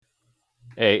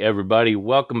Hey, everybody,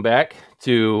 welcome back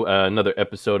to another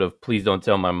episode of Please Don't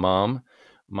Tell My Mom.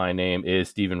 My name is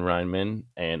Steven Reinman,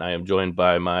 and I am joined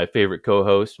by my favorite co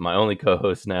host, my only co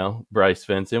host now, Bryce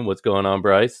Fenton. What's going on,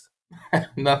 Bryce?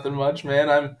 Nothing much, man.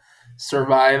 I'm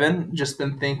surviving. Just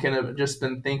been thinking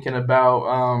about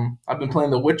I've been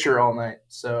playing The Witcher all night,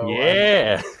 so I'm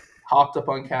Yeah. hopped up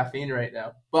on caffeine right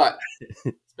now. But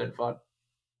it's been fun.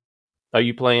 Are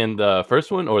you playing the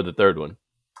first one or the third one?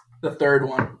 The third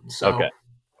one. Okay. So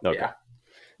Okay. yeah.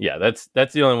 Yeah, that's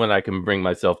the only one I can bring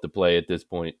myself to play at this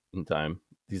point in time.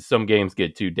 Because some games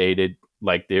get too dated,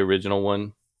 like the original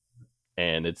one,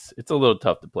 and it's a little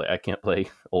tough to play. I can't play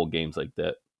old games like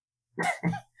that.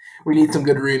 We need some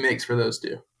good remakes for those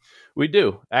two. We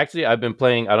do. Actually, I've been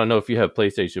playing. I don't know if you have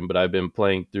PlayStation, but I've been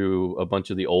playing through a bunch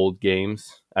of the old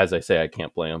games. As I say, I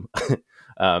can't play them.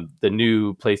 The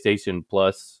new PlayStation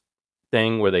Plus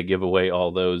thing where they give away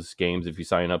all those games if you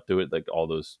sign up to it, like all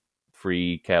those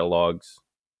free catalogs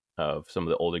of some of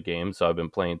the older games. So I've been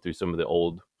playing through some of the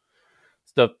old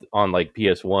stuff on like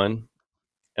PS1,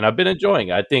 and I've been enjoying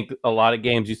it. I think a lot of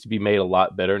games used to be made a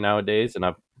lot better nowadays, and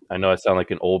I know I sound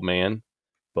like an old man,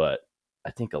 but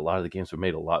I think a lot of the games were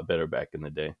made a lot better back in the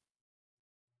day.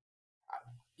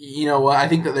 You know what? I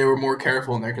think that they were more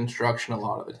careful in their construction a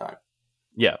lot of the time.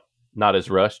 Yeah, not as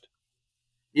rushed.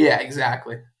 Yeah,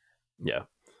 exactly. Yeah,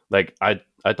 like I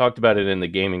talked about it in the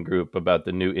gaming group about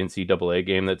the new NCAA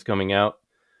game that's coming out.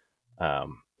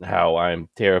 How I'm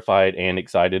terrified and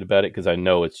excited about it because I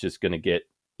know it's just going to get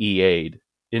EA'd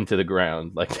into the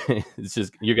ground. Like it's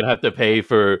just you're gonna have to pay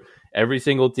for every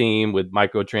single team with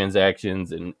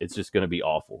microtransactions, and it's just going to be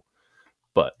awful.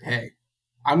 But Hey,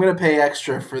 I'm gonna pay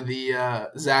extra for the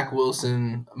Zach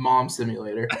Wilson mom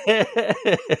simulator.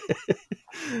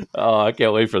 oh, I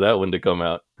can't wait for that one to come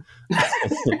out.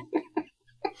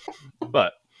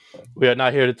 But we are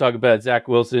not here to talk about Zach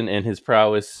Wilson and his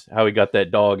prowess, how he got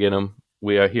that dog in him.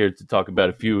 We are here to talk about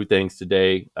a few things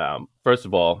today. First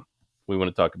of all, we want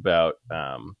to talk about,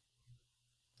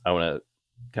 I want to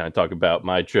kind of talk about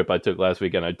my trip I took last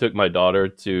weekend. I took my daughter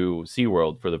to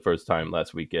SeaWorld for the first time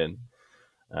last weekend.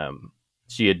 Um,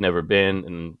 she had never been,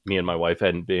 and me and my wife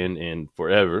hadn't been in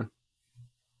forever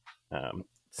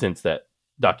since that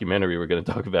documentary we're going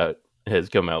to talk about has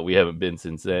come out. We haven't been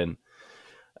since then.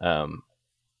 Um,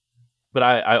 but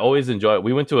I always enjoy it.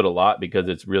 We went to it a lot because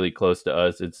it's really close to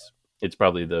us. It's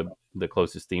probably the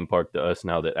closest theme park to us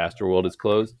now that Astroworld is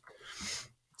closed.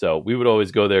 So we would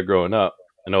always go there growing up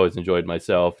and always enjoyed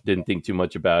myself. Didn't think too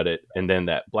much about it. And then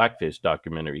that Blackfish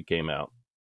documentary came out,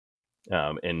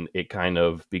 and it kind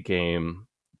of became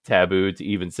taboo to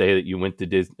even say that you went to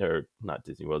Disney or not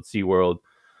Disney World, SeaWorld,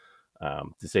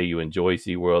 to say you enjoy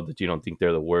SeaWorld, that you don't think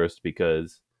they're the worst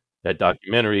because that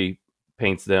documentary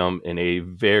paints them in a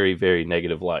very, very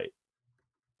negative light,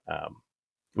 um,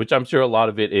 which I'm sure a lot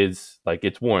of it is like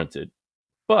it's warranted.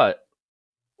 But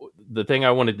the thing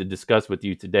I wanted to discuss with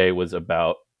you today was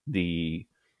about the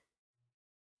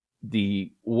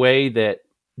the way that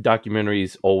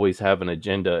documentaries always have an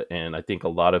agenda, and I think a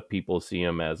lot of people see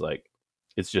them as like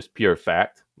it's just pure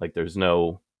fact. Like there's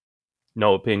no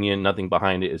opinion, nothing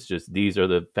behind it. It's just these are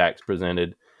the facts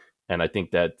presented, and I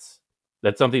think that's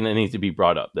something that needs to be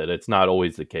brought up. That it's not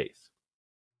always the case.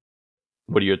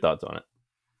 What are your thoughts on it?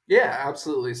 Yeah,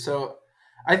 absolutely. So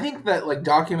I think that like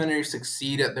documentaries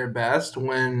succeed at their best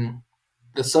when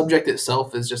the subject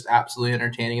itself is just absolutely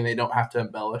entertaining and they don't have to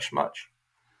embellish much.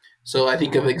 So I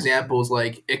think of examples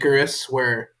like Icarus,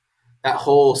 where that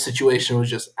whole situation was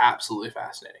just absolutely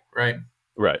fascinating, right?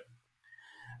 Right.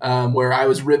 Where I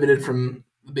was riveted from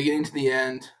the beginning to the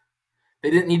end.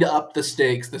 They didn't need to up the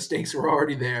stakes; the stakes were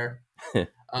already there.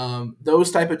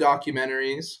 Those type of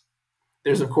documentaries.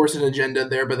 There's of course an agenda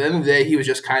there, but at the end of the day, he was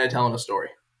just kind of telling a story,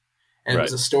 and it Right.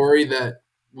 was a story that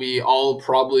we all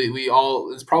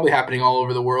it's probably happening all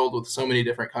over the world with so many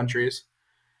different countries.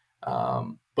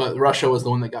 But Russia was the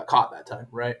one that got caught that time,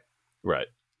 right? Right.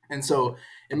 And so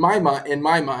in my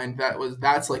mind,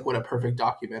 that's like what a perfect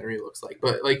documentary looks like.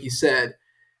 But like you said,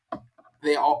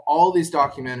 they all these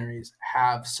documentaries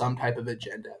have some type of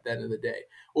agenda at the end of the day,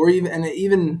 or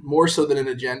even more so than an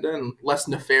agenda and less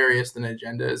nefarious than an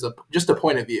agenda is just a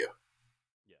point of view.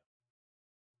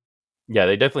 Yeah,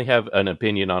 they definitely have an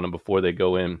opinion on them before they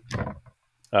go in.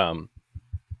 Um,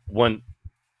 one,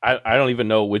 I don't even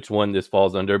know which one this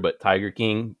falls under, but Tiger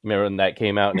King. Remember when that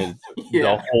came out and it took the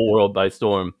Yeah, whole world by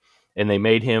storm, and they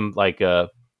made him like a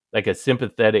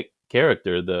sympathetic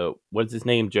character. The what's his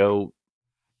name? Joe.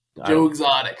 I Joe don't.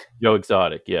 Exotic. Joe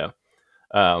Exotic. Yeah.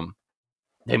 Um,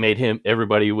 they made him.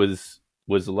 Everybody was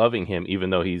loving him,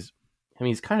 even though he's. I mean,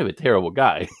 he's kind of a terrible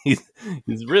guy.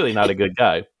 He's really not a good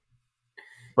guy.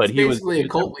 but He's basically he a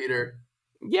was cult leader.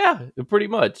 yeah, pretty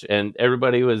much. And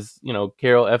everybody was,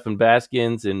 Carol effing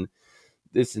Baskins and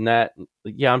this and that.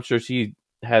 Yeah, I'm sure she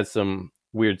has some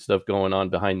weird stuff going on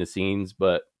behind the scenes,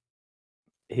 but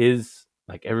his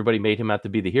like everybody made him out to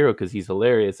be the hero because he's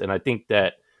hilarious, and I think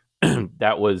that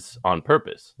that was on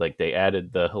purpose. Like they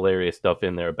added the hilarious stuff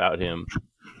in there about him,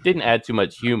 didn't add too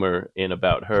much humor in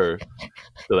about her,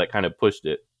 so that kind of pushed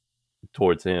it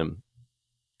towards him.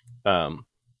 Um,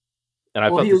 and I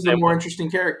Well, felt he the was the same more way. interesting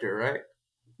character, right?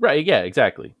 Right? Yeah,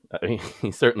 exactly. I mean,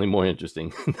 he's certainly more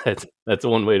interesting. That's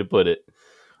one way to put it.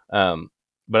 Um,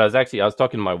 but I was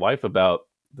talking to my wife about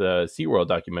the SeaWorld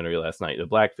documentary last night, the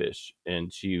Blackfish,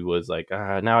 and she was like,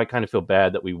 now I kind of feel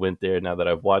bad that we went there now that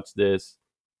I've watched this,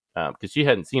 because she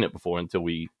hadn't seen it before until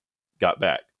we got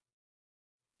back.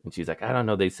 And she's like, I don't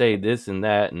know, they say this and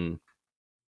that, and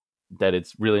that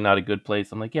it's really not a good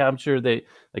place. I'm like, yeah, I'm sure they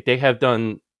have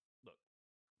done.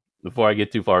 Before I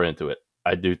get too far into it,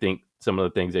 I do think some of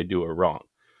the things they do are wrong,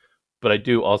 but I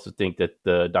do also think that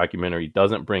the documentary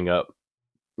doesn't bring up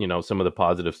some of the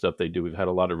positive stuff they do. We've had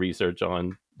a lot of research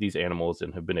on these animals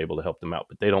and have been able to help them out,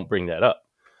 but they don't bring that up.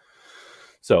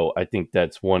 So I think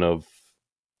that's one of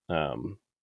um,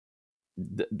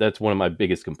 that's one of my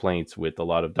biggest complaints with a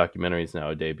lot of documentaries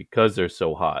nowadays, because they're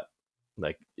so hot.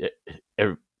 Like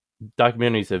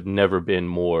documentaries have never been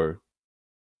more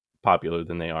popular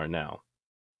than they are now.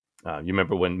 You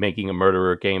remember when Making a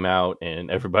Murderer came out and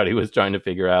everybody was trying to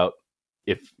figure out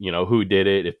if who did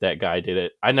it, if that guy did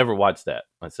it. I never watched that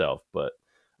myself, but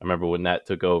I remember when that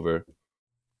took over.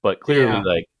 But clearly, Yeah.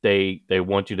 like they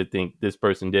want you to think this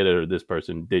person did it or this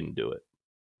person didn't do it.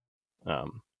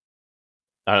 Um,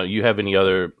 I don't know. You have any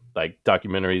other like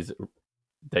documentaries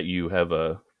that you have?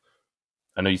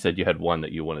 I know you said you had one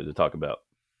that you wanted to talk about.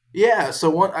 Yeah.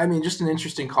 So one, I mean, just an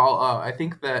interesting call. I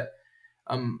think that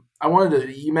I wanted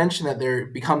to. You mentioned that they're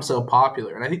become so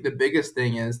popular, and I think the biggest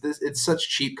thing is this: it's such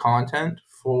cheap content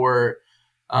for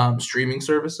streaming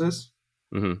services,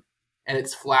 Hmm. and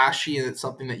it's flashy, and it's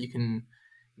something that you can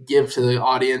give to the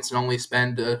audience and only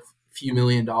spend a few $1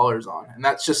 million on, and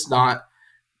that's just not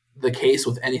the case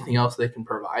with anything else they can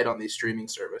provide on these streaming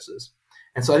services.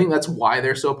 And so I think that's why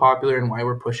they're so popular and why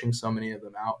we're pushing so many of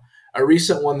them out. A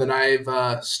recent one that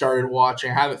I've started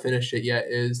watching, I haven't finished it yet,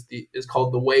 is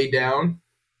called The Way Down,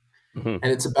 Hmm.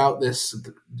 and it's about this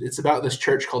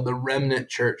church called the Remnant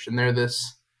Church, and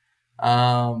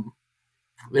um,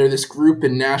 they're this group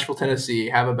in Nashville, Tennessee,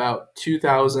 have about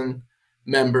 2,000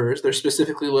 members. They're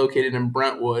specifically located in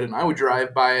Brentwood, and I would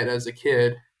drive by it as a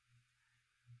kid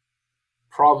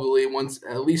probably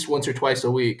at least once or twice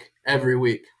a week, every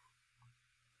week.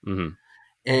 Hmm.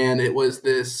 And it was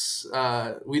this,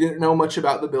 we didn't know much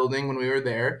about the building when we were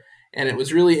there. And it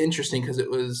was really interesting because it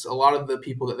was a lot of the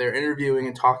people that they're interviewing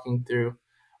and talking through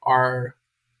are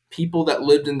people that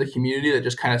lived in the community that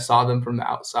just kind of saw them from the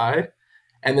outside.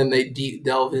 And then they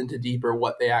delve into deeper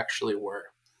what they actually were.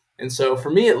 And so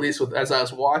for me, at least, as I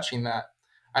was watching that,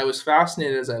 I was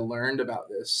fascinated as I learned about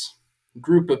this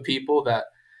group of people that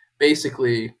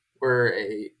basically were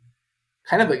a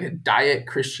kind of like a diet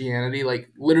Christianity, like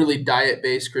literally diet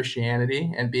based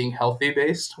Christianity, and being healthy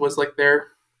based was like their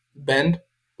bend.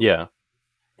 Yeah.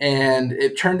 And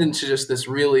it turned into just this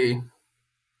really,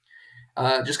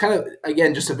 just kind of,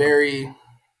 again, just a very,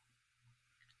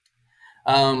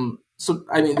 so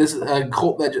I mean, this is a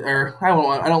cult that, or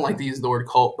I don't like to use the word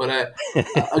cult, but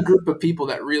a group of people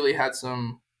that really had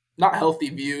some not healthy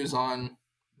views on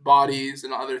bodies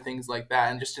and other things like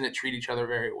that, and just didn't treat each other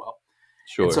very well.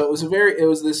 And so Sure. it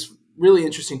was this really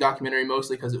interesting documentary,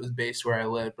 mostly because it was based where I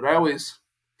live. But I always,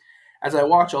 as I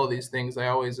watch all these things, I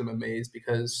always am amazed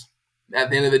because at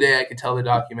the end of the day, I could tell the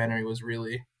documentary was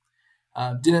really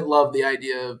didn't love the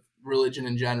idea of religion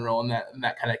in general, and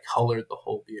that kind of colored the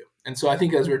whole view. And so I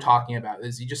think, as we're talking about,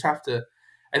 is you just have to.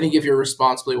 I think if you're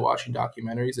responsibly watching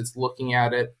documentaries, it's looking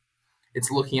at it.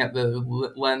 It's looking at the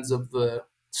lens of the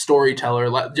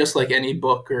storyteller, just like any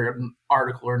book or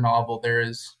article or novel. There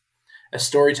is a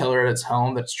storyteller at its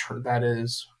helm that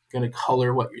is going to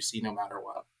color what you see no matter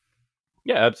what.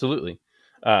 Yeah, absolutely.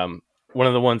 Um, One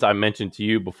of the ones I mentioned to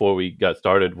you before we got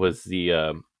started was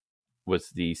the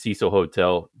Cecil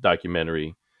Hotel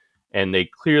documentary, and they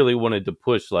clearly wanted to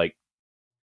push like,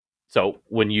 so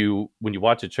when you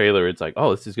watch a trailer, it's like,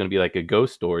 oh, this is going to be like a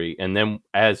ghost story, and then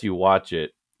as you watch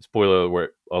it, spoiler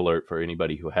alert for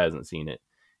anybody who hasn't seen it,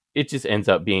 it just ends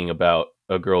up being about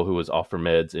a girl who was off her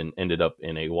meds and ended up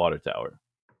in a water tower.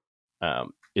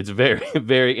 It's very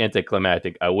very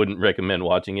anticlimactic. I wouldn't recommend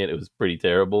watching it. It was pretty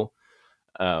terrible.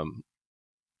 Um,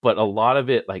 but a lot of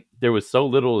it, like there was so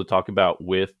little to talk about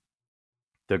with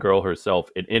the girl herself.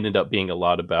 It ended up being a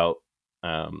lot about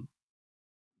Um,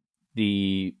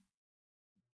 the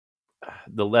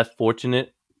the less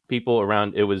fortunate people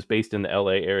around. It was based in the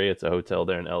LA area. It's a hotel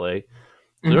there in LA.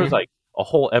 So there was Mm-hmm. like a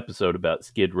whole episode about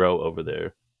Skid Row over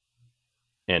there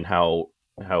and how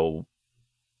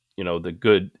the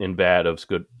good and bad of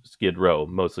Skid Row,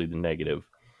 mostly the negative.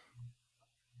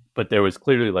 But there was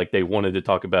clearly like they wanted to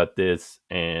talk about this,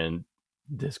 and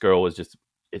this girl was just.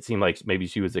 It seemed like maybe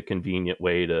she was a convenient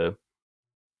way to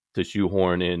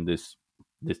shoehorn in this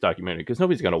documentary because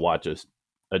nobody's going to watch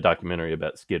a documentary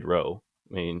about Skid Row.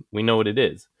 I mean, we know what it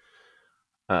is.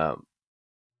 Um,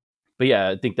 but yeah,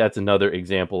 I think that's another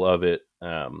example of it.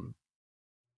 I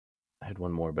had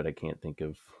one more, but I can't think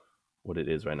of what it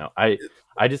is right now. I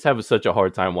just have such a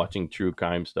hard time watching true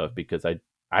crime stuff because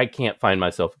I can't find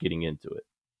myself getting into it.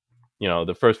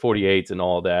 The first 48s and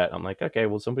all that. I'm like, okay,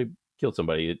 well, somebody killed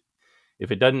somebody.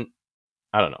 If it doesn't,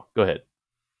 I don't know. Go ahead.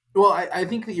 Well, I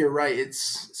think that you're right.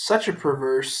 It's such a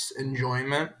perverse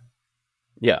enjoyment,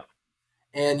 Yeah,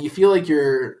 and you feel like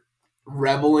you're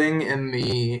reveling in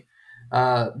the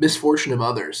misfortune of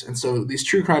others. And so these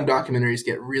true crime documentaries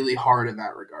get really hard in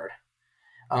that regard,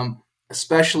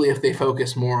 especially if they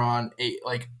focus more on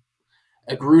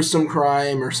a gruesome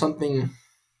crime or something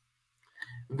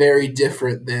very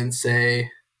different than, say,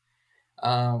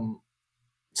 um,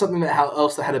 something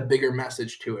else that had a bigger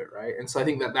message to it, right? And so I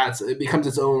think it becomes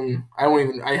its own.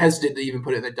 I hesitate to even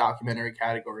put it in the documentary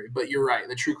category, but you're right.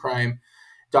 The true crime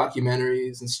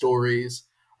documentaries and stories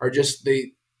are just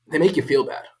they make you feel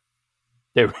bad.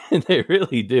 they they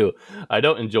really do. I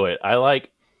don't enjoy it.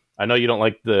 I know you don't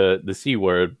like the C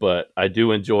word, but I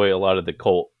do enjoy a lot of the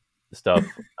cult stuff.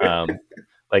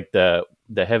 Like the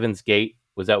Heaven's Gate,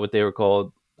 was that what they were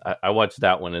called? I watched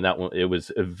that one, and that one it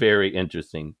was very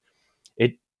interesting.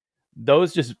 It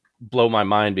Those just blow my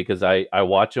mind because I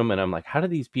watch them and I'm like, how do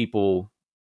they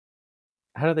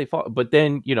fall? But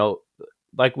then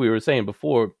like we were saying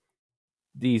before,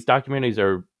 these documentaries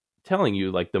are telling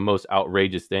you like the most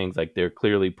outrageous things. Like they're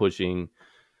clearly pushing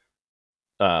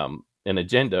an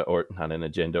agenda, or not an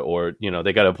agenda, or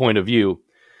they got a point of view,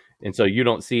 and so you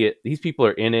don't see it. These people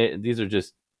are in it. These are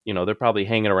just they're probably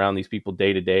hanging around these people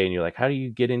day to day, and you're like, how do you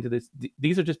get into this?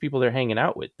 These are just people they're hanging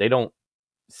out with. They don't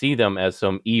see them as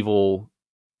some evil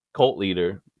cult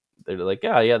leader. They're like,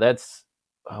 yeah, that's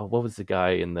what was the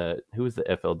guy who was the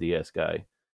FLDS guy?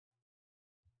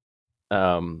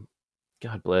 Um,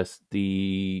 God bless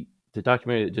the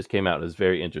documentary that just came out is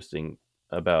very interesting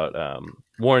about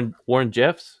Warren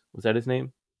Jeffs, was that his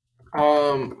name?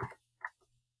 Um,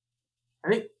 I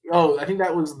think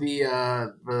that was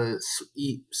the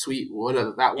sweet what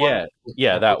that one Yeah,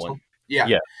 yeah, that Netflix one. one. Yeah,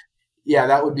 Yeah, yeah,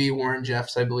 that would be Warren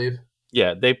Jeffs, I believe.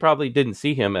 yeah. They probably didn't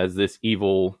see him as this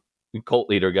evil cult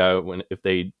leader guy when if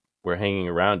they were hanging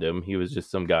around him. He was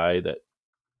just some guy that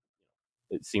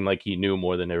it seemed like he knew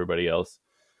more than everybody else.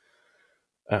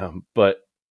 But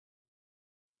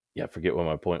yeah, I forget what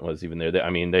my point was even there. I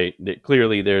mean, they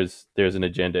clearly there's an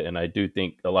agenda, and I do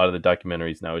think a lot of the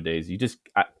documentaries nowadays,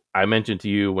 I mentioned to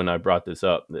you when I brought this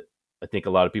up that I think a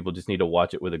lot of people just need to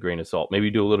watch it with a grain of salt. Maybe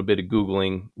do a little bit of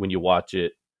googling when you watch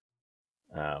it.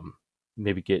 Um,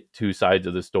 Maybe get two sides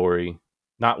of the story.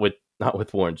 Not with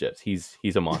Warren Jeffs. He's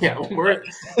a Yeah, monster.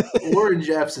 Warren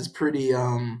Jeffs is pretty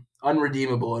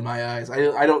unredeemable in my eyes.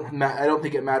 I don't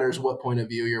think it matters what point of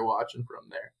view you're watching from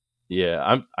there.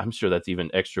 Yeah, I'm sure that's even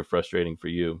extra frustrating for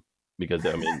you because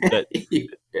I mean that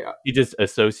Yeah. he just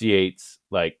associates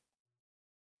like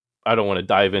I don't want to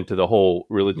dive into the whole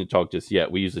religion talk just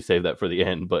yet. We usually save that for the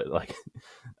end, but like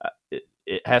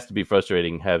it has to be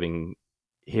frustrating having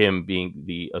him being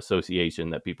the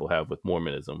association that people have with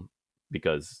Mormonism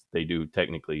because they do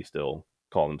technically still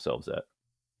call themselves that.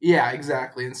 Yeah,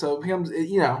 exactly. And so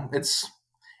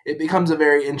it becomes a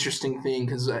very interesting thing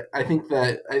because I think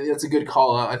that's a good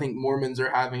call out. I think Mormons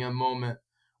are having a moment,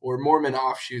 or Mormon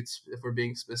offshoots, if we're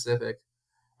being specific,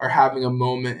 are having a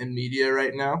moment in media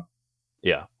right now.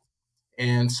 Yeah,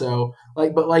 And so,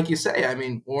 but like you say, I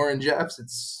mean, Warren Jeffs,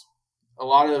 it's a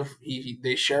lot of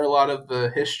they share a lot of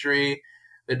the history,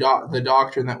 the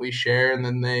doctrine that we share, and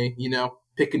then they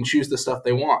pick and choose the stuff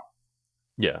they want,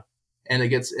 yeah, and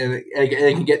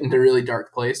it can get into really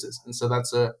dark places, and so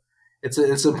it's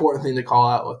an important thing to call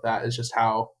out with that is just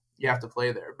how you have to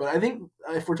play there. But I think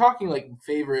if we're talking like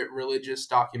favorite religious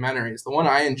documentaries, the one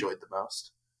I enjoyed the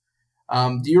most.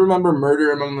 Do you remember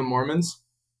Murder Among the Mormons?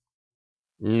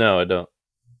 no, I don't.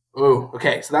 Oh,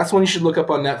 okay. So that's one you should look up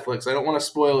on Netflix. I don't want to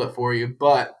spoil it for you,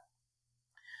 but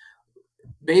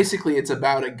basically, it's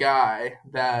about a guy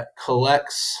that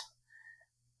collects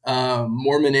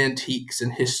Mormon antiques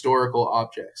and historical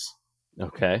objects.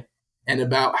 Okay, and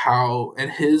about how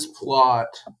and his plot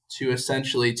to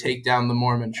essentially take down the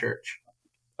Mormon Church.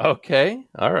 Okay.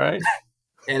 All right.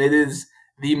 And it is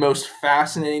the most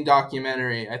fascinating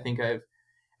documentary I think I've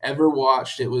ever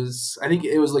watched. I think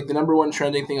it was like the number one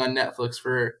trending thing on Netflix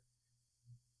for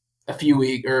a few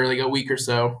weeks or like a week or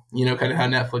so, kind of how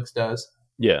Netflix does.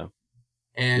 Yeah.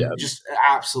 Yeah. And just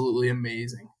absolutely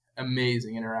amazing,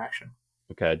 amazing interaction.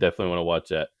 Okay. I definitely want to watch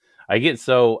that. I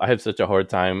have such a hard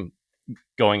time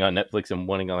going on Netflix and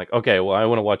wanting to like, okay, well, I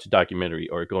want to watch a documentary,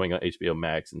 or going on HBO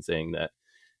Max and saying that.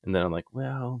 And then I'm like,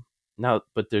 well, no,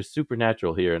 but there's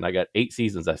Supernatural here, and I got 8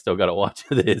 seasons. I still got to watch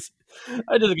this.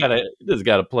 I just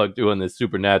gotta plug through on this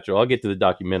Supernatural. I'll get to the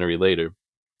documentary later.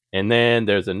 And then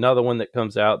there's another one that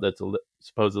comes out that's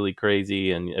supposedly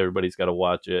crazy, and everybody's got to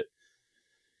watch it.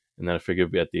 And then I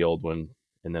figured we got the old one,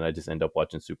 and then I just end up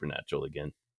watching Supernatural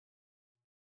again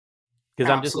because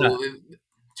I'm just not Absolutely.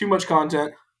 Too much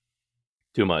content.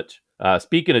 too much.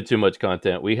 Speaking of too much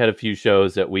content, we had a few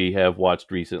shows that we have watched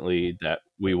recently that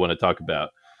we want to talk about.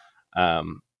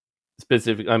 Um,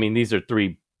 I mean, these are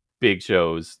three big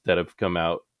shows that have come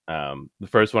out. The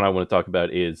first one I want to talk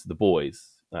about is The Boys.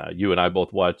 You and I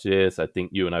both watch this. I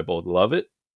think you and I both love it.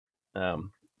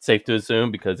 Safe to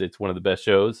assume, because it's one of the best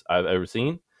shows I've ever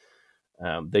seen.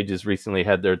 They just recently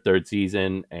had their third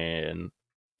season, and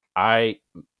I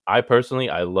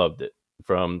personally, I loved it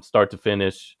from start to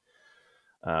finish.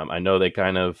 I know they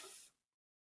kind of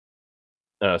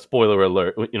spoiler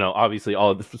alert. Obviously,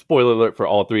 all the spoiler alert for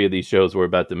all three of these shows we're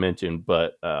about to mention,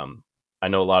 but I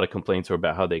know a lot of complaints are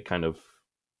about how they kind of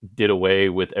did away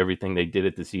with everything they did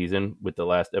at the season with the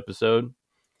last episode.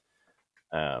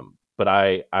 But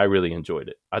I really enjoyed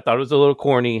it. I thought it was a little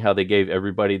corny how they gave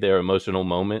everybody their emotional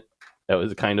moment. That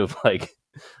was kind of like,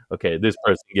 okay, this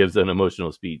person gives an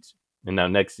emotional speech, and now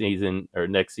next season or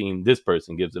next scene, this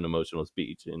person gives an emotional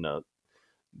speech, and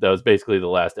that was basically the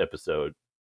last episode.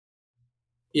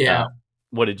 Uh, Yeah.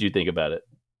 what did you think about it?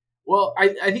 Well,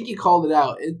 I think you called it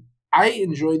out. I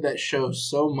enjoyed that show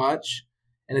so much,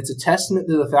 and it's a testament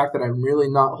to the fact that I'm really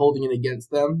not holding it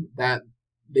against them that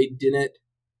they didn't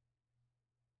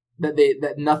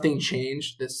that nothing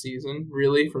changed this season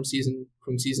really from season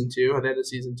two at the end of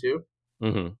season two.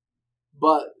 Mm-hmm.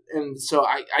 But and so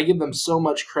I give them so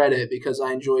much credit because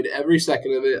I enjoyed every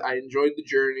second of it. I enjoyed the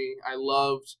journey. I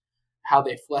loved how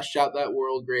they fleshed out that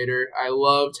world greater. I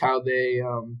loved how they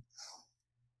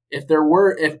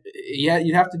if yeah,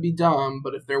 you'd have to be dumb,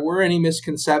 but if there were any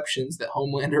misconceptions that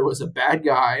Homelander was a bad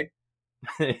guy,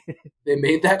 they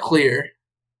made that clear.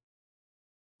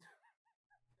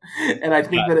 And I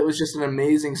think that it was just an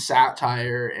amazing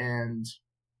satire, and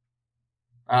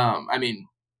I mean,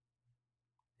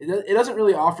 it doesn't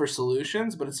really offer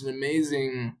solutions, but it's an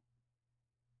amazing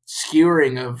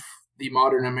skewering of the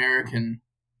modern American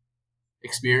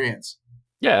experience.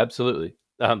 Yeah, absolutely.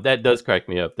 That does crack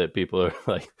me up that people are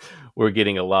like, we're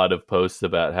getting a lot of posts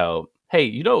about how,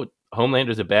 hey,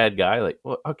 Homelander's a bad guy. Like,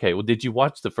 well, okay, well, did you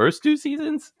watch the first 2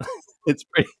 seasons? It's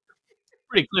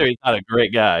pretty clear he's not a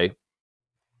great guy.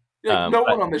 Like, no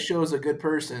But one on the show is a good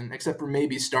person except for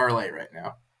maybe Starlight right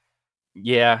now.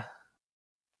 yeah,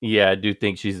 I do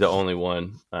think she's the only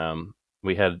one.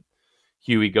 We had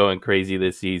Huey going crazy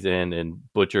this season, and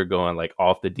Butcher going like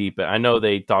off the deep end. I know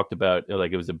they talked about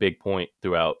like it was a big point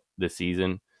throughout the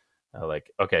season.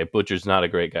 Like, okay, Butcher's not a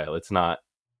great guy. Let's not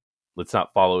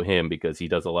follow him because he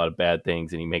does a lot of bad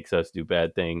things and he makes us do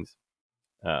bad things.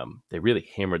 They really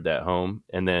hammered that home,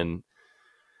 and then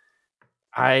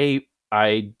I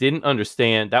didn't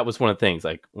understand. That was one of the things,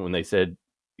 like when they said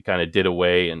it kind of did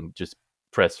away and just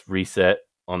press reset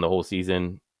on the whole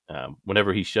season.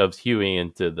 Whenever he shoves Huey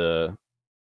into the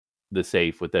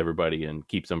safe with everybody and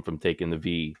keeps them from taking the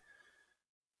V,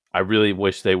 I really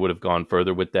wish they would have gone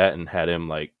further with that and had him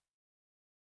like,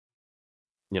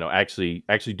 actually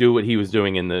do what he was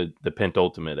doing in the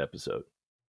penultimate episode.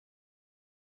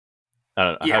 I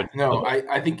don't know. Yeah, no,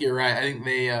 I think you're right. I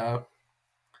think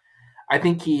I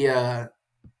think he, I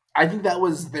think that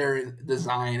was their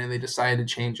design, and they decided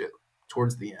to change it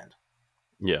towards the end.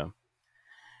 Yeah,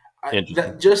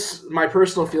 interesting. Just my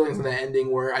personal feelings on the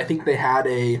ending were I think they had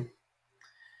a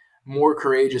more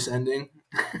courageous ending.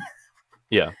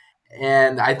 Yeah,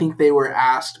 And I think they were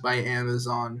asked by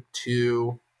Amazon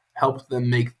to help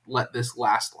them let this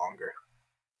last longer.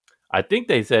 I think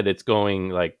they said it's going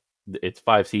like it's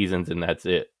 5 seasons and that's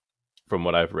it, from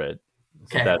what I've read.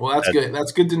 So Okay, well that's good.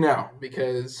 That's good to know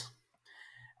because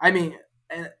I mean,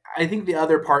 and I think the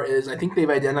other part is I think they've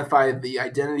identified the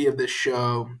identity of this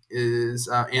show is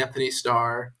Anthony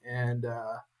Starr and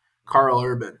Carl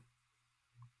Urban,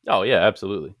 oh yeah,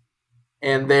 absolutely.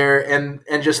 and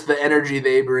and just the energy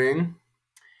they bring.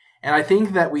 And I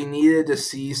think that we needed to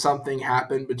see something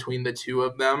happen between the two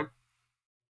of them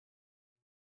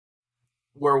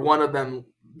where one of them,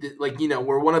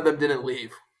 where one of them didn't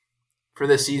leave for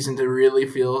this season to really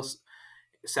feel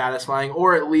satisfying,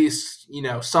 or at least,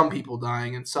 some people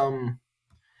dying and some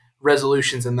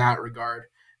resolutions in that regard.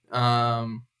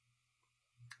 Um,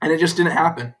 and it just didn't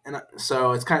happen. And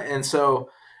so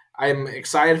I'm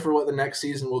excited for what the next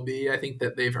season will be. I think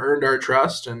that they've earned our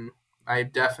trust, and I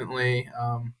definitely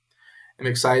am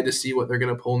excited to see what they're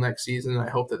going to pull next season. I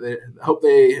hope that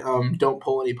they don't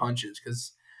pull any punches,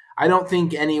 because I don't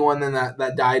think anyone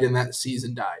that died in that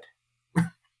season died.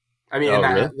 I mean, Oh,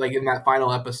 really? in that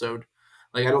final episode,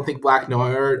 I don't think Black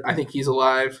Noir. I think he's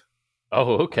alive.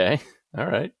 Oh, okay. All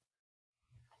right.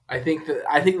 I think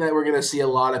that we're going to see a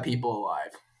lot of people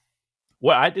alive.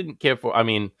 Well, I didn't care for. I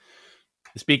mean,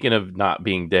 speaking of not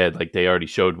being dead, like they already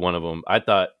showed one of them. I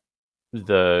thought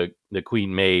the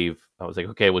Queen Maeve. I was like,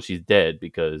 okay, well she's dead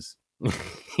because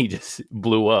he just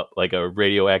blew up like a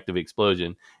radioactive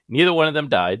explosion. Neither one of them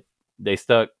died. They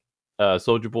stuck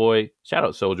Soldier Boy. Shout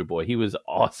out Soldier Boy. He was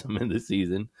awesome in this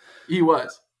season. He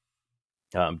was.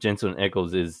 Jensen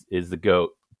Ackles is the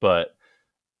GOAT. But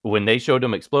when they showed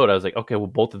him explode, I was like, okay, well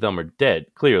both of them are dead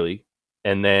clearly.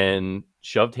 And then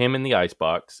shoved him in the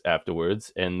icebox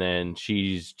afterwards, and then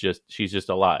she's just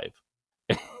alive.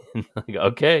 Like,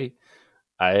 okay,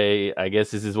 I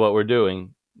guess this is what we're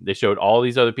doing. They showed all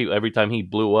these other people every time he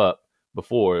blew up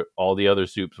before. All the other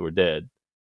soups were dead.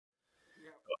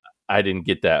 I didn't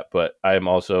get that, but I'm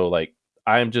also like,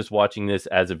 I'm just watching this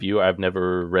as a viewer. I've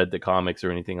never read the comics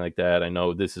or anything like that. I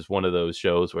know this is one of those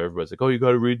shows where everybody's like, oh, you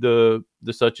got to read the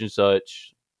such and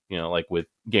such, like with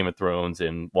Game of Thrones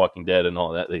and Walking Dead and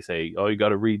all that. They say, oh, you got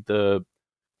to read the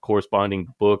corresponding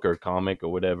book or comic or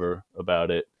whatever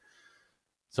about it.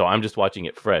 So I'm just watching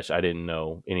it fresh. I didn't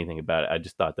know anything about it. I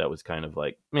just thought that was kind of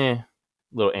like, meh, a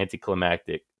little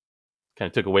anticlimactic. Kind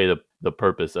of took away the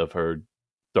purpose of her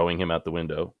throwing him out the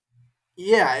window.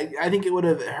 Yeah, I think it would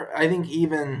have. I think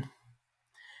even,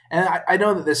 and I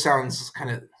know that this sounds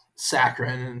kind of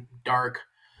saccharine and dark,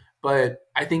 but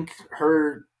I think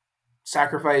her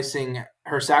sacrifice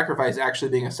actually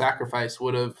being a sacrifice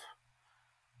would have,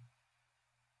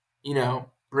 Yeah,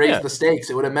 raised the stakes.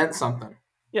 It would have meant something.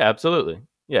 yeah, absolutely.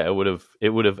 Yeah, it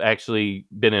would have actually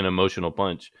been an emotional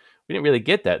punch. We didn't really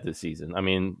get that this season. I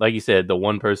mean, like you said, the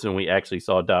one person we actually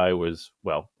saw die was,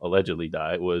 well, allegedly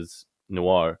die, was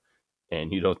Noir,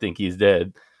 and you don't think he's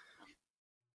dead.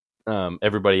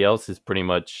 Everybody else is pretty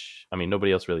much. I mean,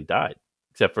 nobody else really died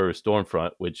except for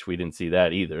Stormfront, which we didn't see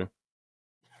that either.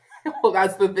 Well,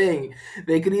 that's the thing.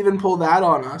 They could even pull that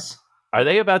on us. Are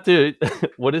they about to?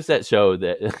 What is that show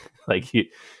that like?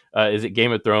 Is it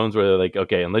Game of Thrones where they're like,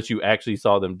 okay, unless you actually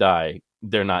saw them die,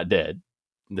 they're not dead.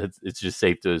 It's just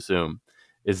safe to assume.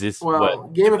 Is this what? Well,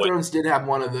 Game of What? Thrones did have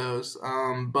one of those,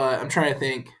 but I'm trying to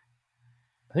think.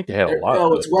 I think they had a lot of Oh,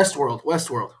 those. it's Westworld.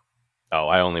 Westworld. Oh,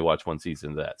 I only watched one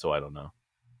season of that, so I don't know.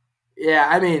 Yeah,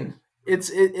 I mean, it's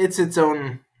its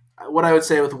own. What I would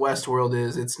say with Westworld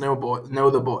is it's know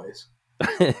the boys.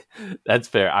 That's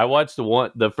fair. I watched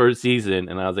the first season,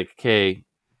 and I was like, okay,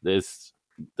 this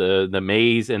the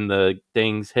maze and the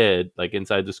thing's head, like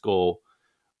inside the skull.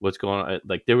 What's going on?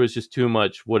 Like there was just too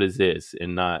much. What is this?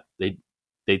 And not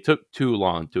they took too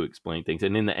long to explain things,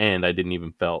 and in the end, I didn't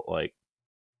even felt like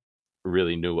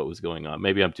really knew what was going on.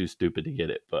 Maybe I'm too stupid to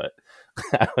get it, but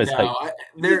I was like, No, this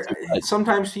is there. too much.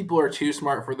 Sometimes people are too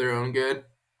smart for their own good,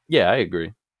 Yeah, I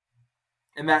agree.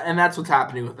 and that's what's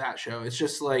happening with that show. It's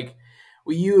just like,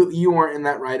 well, you weren't in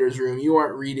that writer's room. You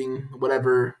aren't reading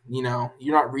whatever. You're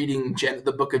not reading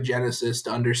the book of Genesis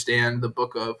to understand the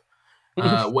book of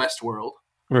Westworld.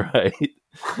 Right.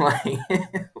 like,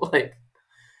 like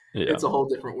Yeah. it's a whole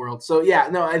different world. So yeah,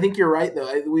 no, I think you're right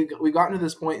though. We've gotten to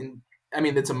this point, and I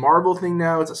mean, it's a Marvel thing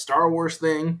now. It's a Star Wars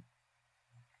thing.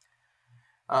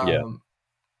 Yeah. Um,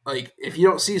 like if you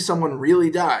don't see someone really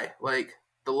die, like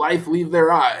the life leave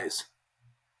their eyes.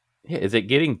 Yeah. Is it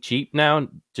getting cheap now?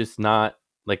 Just not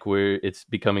like where it's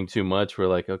becoming too much. We're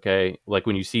like, okay, like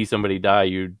when you see somebody die,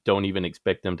 you don't even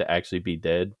expect them to actually be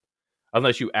dead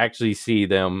unless you actually see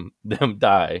them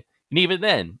die. And even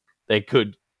then, they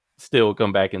could still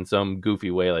come back in some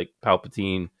goofy way, like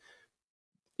Palpatine,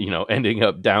 ending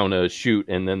up down a chute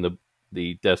and then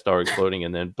the Death Star exploding,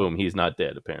 and then boom, he's not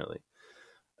dead. Apparently,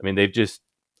 I mean, they've just.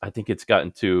 I think it's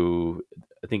gotten to.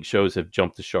 I think shows have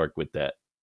jumped the shark with that.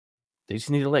 They just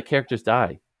need to let characters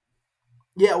die.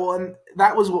 Yeah, well, and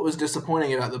that was what was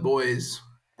disappointing about the boys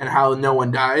and how no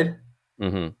one died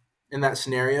Mm-hmm. in that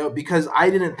scenario, because I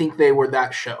didn't think they were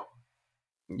that show.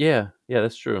 Yeah, yeah,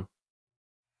 that's true.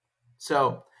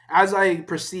 So As I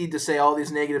proceed to say all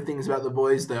these negative things about The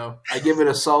Boys, though, I give it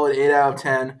a solid 8 out of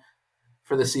 10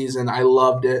 for the season. I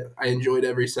loved it. I enjoyed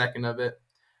every second of it.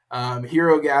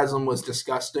 Hero Gasm was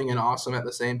disgusting and awesome at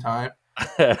the same time.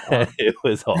 It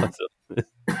was awesome.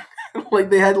 Like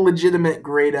they had legitimate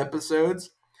great episodes,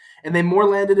 and they more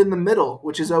landed in the middle,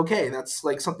 which is okay. That's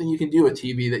like something you can do with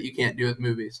TV that you can't do with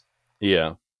movies.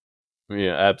 Yeah.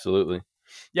 Yeah, absolutely.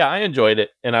 Yeah, I enjoyed it.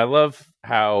 And I love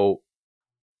how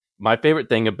my favorite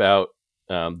thing about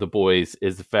The Boys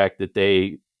is the fact that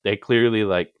they clearly,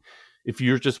 like, if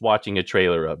you're just watching a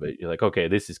trailer of it, you're like, okay,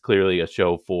 this is clearly a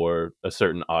show for a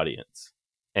certain audience.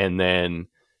 And then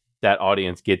that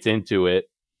audience gets into it.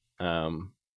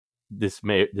 Um, this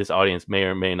audience may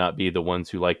or may not be the ones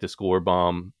who like to score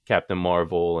bomb Captain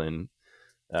Marvel and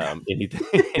anything,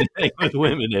 anything with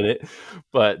women in it,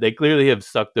 but they clearly have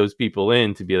sucked those people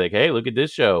in to be like, hey, look at this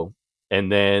show,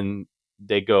 and then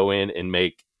they go in and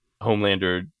make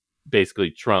Homelander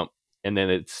basically Trump, and then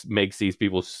it makes these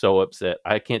people so upset.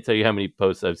 I can't tell you how many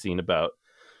posts I've seen about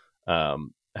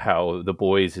how The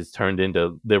Boys has turned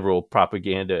into liberal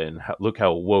propaganda and look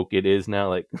how woke it is now.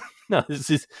 Like, no, this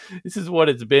is what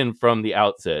it's been from the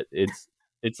outset. It's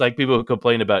like people who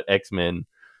complain about X-Men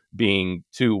being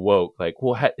too woke. Like,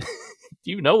 what?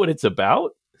 Do you know what it's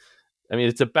about? I mean,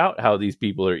 it's about how these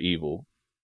people are evil,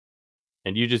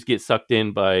 and you just get sucked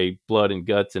in by blood and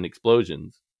guts and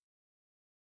explosions.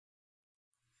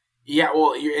 Yeah,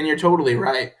 well, you're totally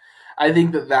right. I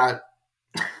think that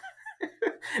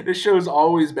this show's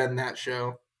always been that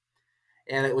show,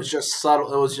 and it was just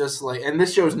subtle. It was just like, and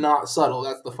this show's not subtle.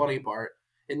 That's the funny part.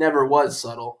 It never was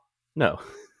subtle, No.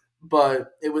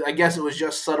 but it was. I guess it was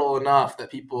just subtle enough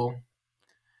that people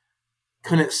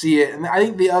couldn't see it. And I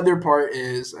think the other part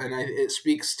is, and it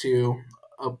speaks to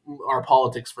our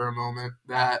politics for a moment,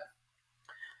 that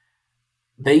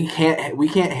we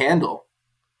can't handle.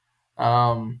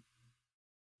 Um,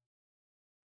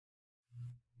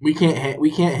 we can't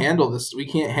handle this. We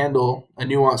can't handle a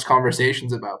nuanced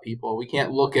conversations about people. We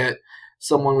can't look at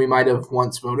someone we might have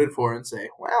once voted for and say,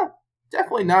 well,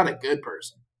 definitely not a good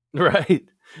person. Right.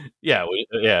 Yeah,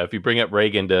 yeah. If you bring up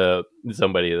Reagan to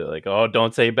somebody, they're like, "Oh,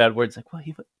 don't say bad words." Like, well,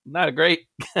 he was not a great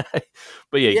guy,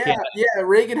 but yeah, you Yeah, can't. yeah,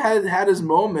 Reagan had his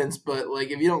moments, but like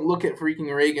if you don't look at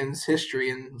freaking Reagan's history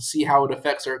and see how it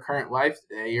affects our current life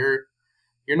today, you're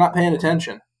not paying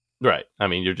attention. Right. I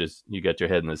mean, you got your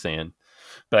head in the sand.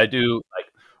 But I do like,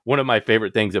 one of my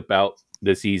favorite things about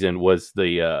the season was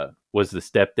the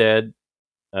stepdad,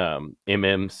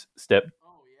 MM's step,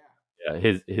 Oh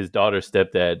his daughter's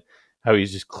stepdad. How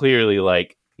he's just clearly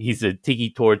like he's a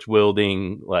tiki torch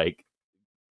wielding, like,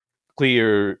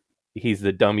 clear. He's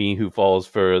the dummy who falls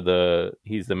for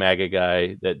he's the MAGA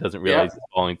guy that doesn't yeah. realize he's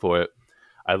falling for it.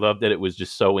 I love that it was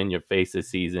just so in your face this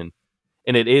season,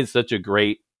 and it is such a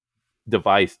great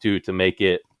device too to make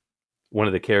it one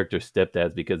of the characters'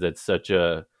 stepdads, because that's such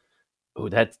a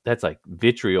that's like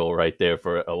vitriol right there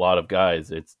for a lot of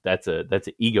guys. That's an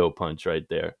ego punch right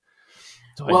there.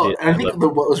 So Well, and I I think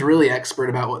love what was really expert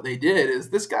about what they did is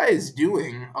this guy is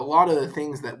doing a lot of the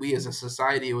things that we as a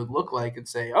society would look like and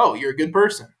say, "Oh, you're a good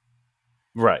person."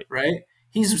 right. Right?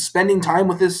 He's spending time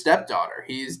with his stepdaughter.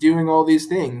 He's doing all these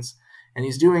things,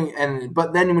 and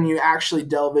but then when you actually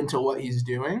delve into what he's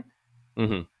doing,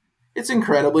 Hmm. it's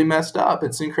incredibly messed up.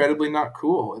 It's incredibly not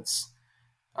cool.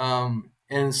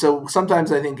 And so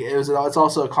sometimes I think it's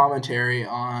also a commentary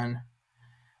on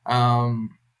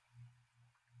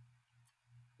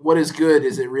what is good.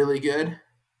 Is it really good?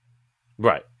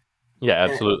 Right. Yeah,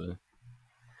 And absolutely.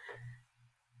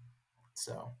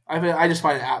 so I just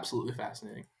find it absolutely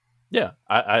fascinating. Yeah,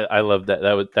 I love that.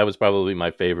 That was probably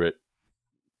my favorite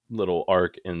little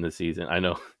arc in the season. I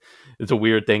know it's a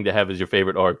weird thing to have as your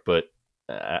favorite arc, but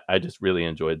I just really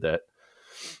enjoyed that.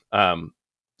 Um,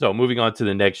 so moving on to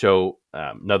the next show,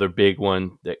 another big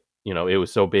one that, it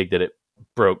was so big that it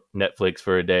broke Netflix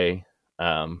for a day.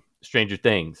 Stranger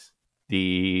Things,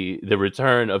 the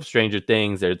return of Stranger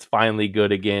Things. It's finally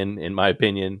good again, in my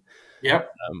opinion.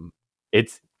 Yep.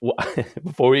 It's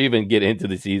before we even get into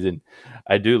the season,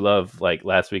 I do love, like,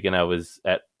 last weekend I was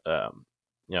at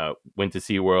went to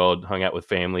SeaWorld, hung out with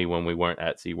family when we weren't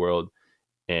at SeaWorld,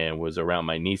 and was around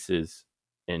my nieces,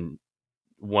 and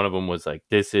one of them was like,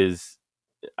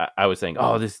 I was saying,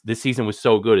 oh, this season was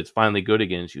so good, it's finally good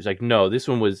again. She was like, no, this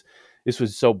was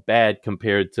so bad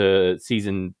compared to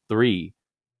season 3.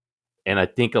 And I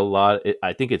think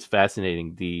it's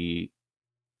fascinating, the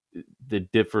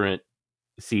different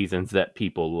seasons that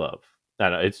people love. I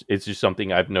don't know, it's just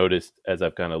something I've noticed as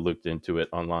I've kind of looked into it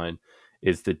online,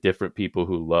 is the different people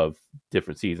who love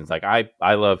different seasons. Like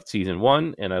I love season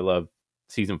 1 and I love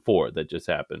season 4 that just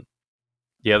happened.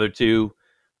 The other two,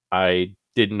 I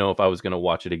didn't know if I was going to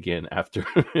watch it again after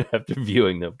after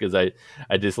viewing them, because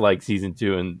I disliked season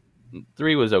 2, and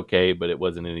 3 was okay, but it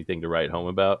wasn't anything to write home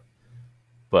about.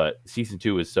 But season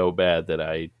 2 was so bad that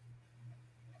I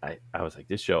was like,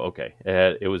 this show, okay,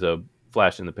 it was a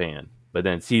flash in the pan. But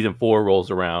then season 4 rolls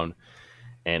around,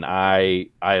 and I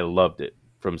loved it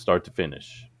from start to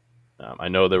finish. I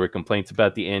know there were complaints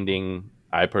about the ending.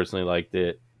 I personally liked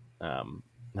it.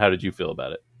 How did you feel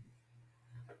about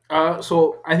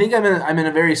So I think I'm in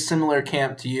a very similar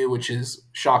camp to you, which is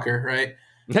shocker, right?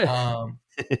 it? Um,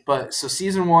 but so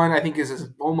season one, I think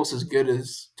almost as good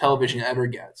as television ever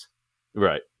gets,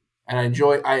 Right. and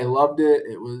I loved it.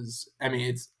 It was, I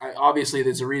mean, obviously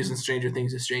there's a reason Stranger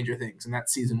Things is Stranger Things, and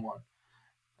that's season one.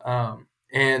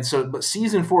 And so, but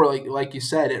season four, like you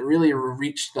said, it really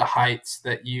reached the heights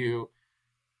that you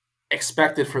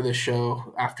expected for this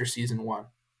show after season one.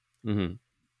 Hmm.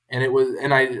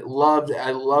 And I loved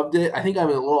it. I think I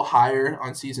was a little higher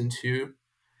on season two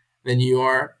than you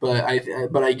are, but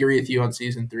I agree with you on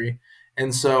season three.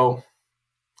 And so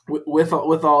with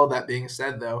all of that being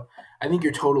said, though, I think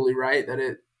you're totally right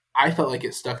that I felt like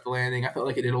it stuck the landing. I felt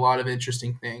like it did a lot of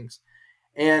interesting things,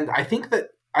 and I think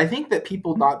that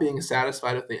people not being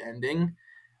satisfied with the ending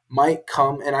might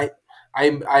come, and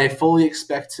I fully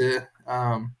expect to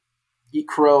eat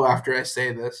crow after I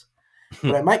say this,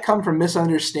 but it might come from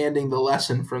misunderstanding the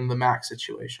lesson from the Max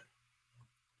situation.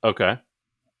 Okay.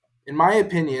 In my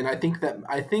opinion, I think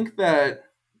that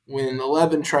when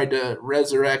Eleven tried to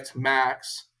resurrect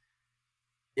Max,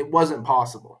 it wasn't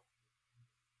possible.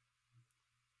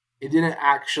 It didn't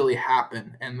actually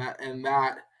happen, and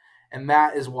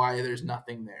that is why there's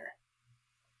nothing there.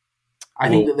 Well,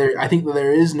 I think that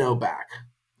there is no back.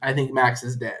 I think Max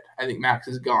is dead. I think Max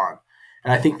is gone,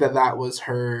 and I think that was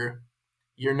her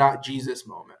 "you're not Jesus"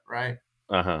 moment, right?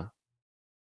 uh huh.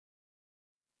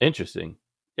 Interesting.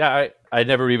 Yeah, I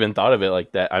never even thought of it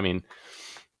like that. I mean,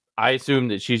 I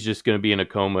assumed that she's just going to be in a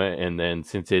coma, and then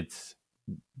since it's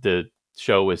the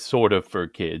show is sort of for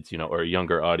kids, or a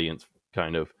younger audience,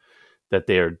 kind of, that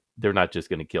they're not just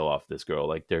going to kill off this girl.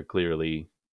 Like they're going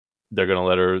to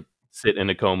let her sit in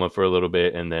a coma for a little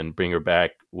bit and then bring her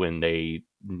back when they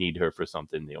need her for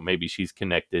something. Maybe she's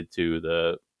connected to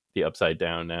the upside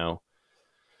down now.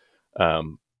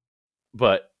 Um,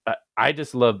 but I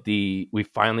just love we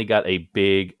finally got a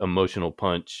big emotional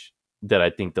punch that I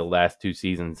think the last two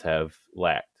seasons have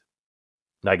lacked.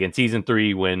 Like in season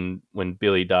 3, when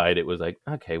Billy died, it was like,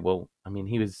 okay, well, I mean,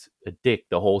 he was a dick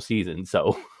the whole season,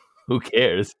 so who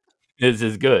cares? This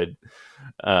is good.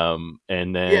 And Yeah,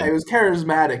 then it was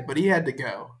charismatic, but he had to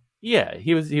go. yeah,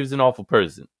 he was an awful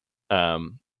person.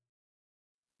 Um,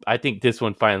 I think this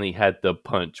one finally had the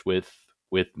punch with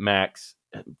Max.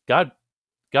 God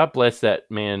God bless that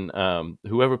man.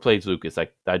 Whoever plays Lucas, I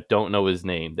don't know his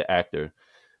name, the actor,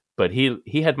 but he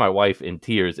had my wife in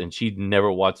tears, and she'd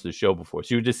never watched the show before.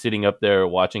 She was just sitting up there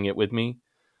watching it with me.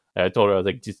 And I told her, I was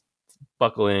like, just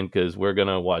buckle in because we're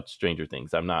gonna watch Stranger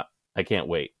Things. I can't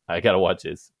wait. I gotta watch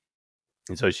this.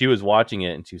 And so she was watching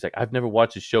it, and she was like, I've never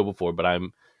watched this show before, but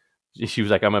she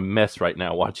was like, I'm a mess right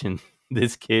now watching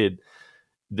this kid.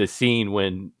 The scene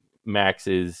when Max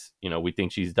is, we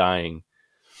think she's dying,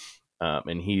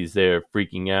 and he's there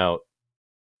freaking out.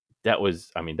 That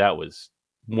was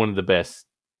one of the best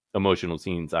emotional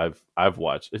scenes I've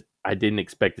watched. I didn't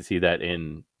expect to see that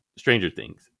in Stranger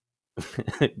Things,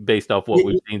 based off what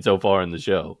we've seen so far in the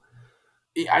show.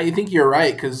 I think you're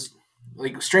right because,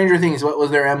 like Stranger Things, what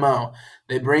was their MO?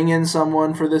 They bring in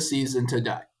someone for the season to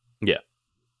die. Yeah,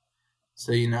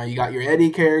 So you got your Eddie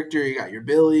character, you got your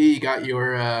Billy, you got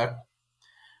your uh,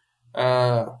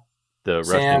 the Russian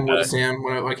Sam. What guy. is Sam?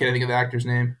 Why can't I think of the actor's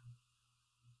name?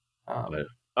 But, Um,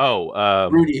 oh,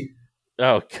 Rudy.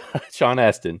 oh, God, Sean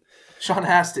Astin. Sean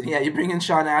Astin. Yeah, you bring in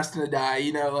Sean Astin to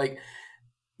die.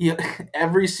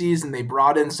 Every season they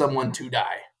brought in someone to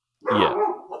die. Yeah,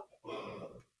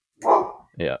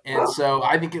 yeah, And so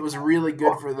I think it was really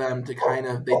good for them to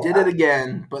they did it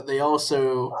again, but they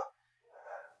also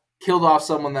killed off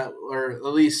someone that, or at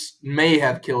least may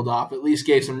have killed off, at least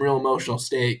gave some real emotional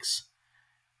stakes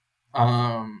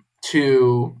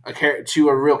to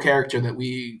a real character that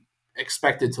we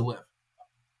expected to live.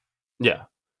 yeah,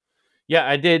 yeah.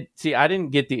 I did see. I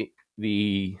didn't get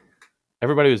the.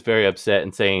 Everybody was very upset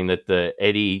and saying that the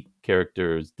Eddie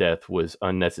character's death was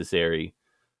unnecessary,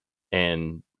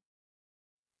 and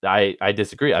I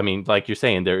disagree. I mean, like you're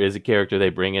saying, there is a character they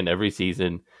bring in every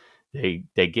season. They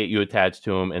get you attached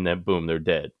to them, and then boom, they're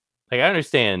dead. Like I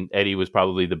understand Eddie was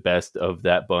probably the best of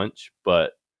that bunch,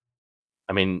 but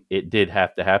I mean, it did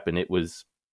have to happen.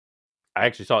 I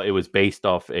actually saw it was based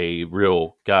off a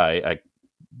real guy.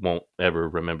 won't ever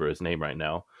remember his name right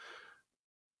now.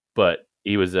 But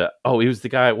he was he was the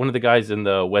guy, one of the guys in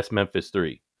the West Memphis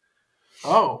 3.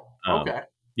 Oh, Um, okay.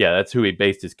 yeah, that's who he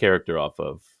based his character off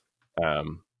of.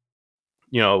 Um,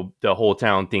 the whole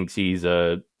town thinks he's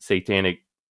a satanic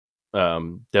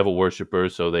devil worshiper,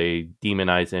 so they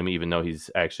demonize him, even though he's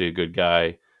actually a good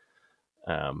guy.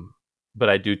 Um, but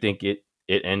I do think it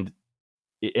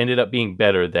ended up being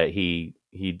better that he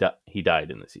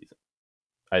died in the season.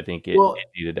 I think it Well,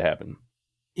 needed to happen.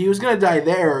 he was gonna die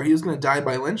there, or he was gonna die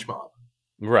by lynch mob,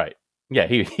 Right. Yeah,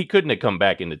 he couldn't have come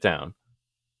back into town.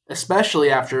 especially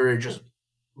after it just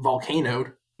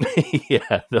volcanoed.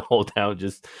 Yeah, the whole town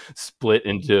just split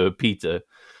into pizza,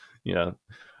 you know.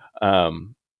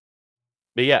 Um,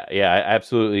 but yeah,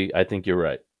 absolutely. I think you're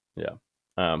right. Yeah.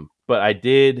 But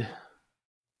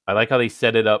I like how they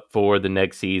set it up for the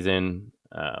next season.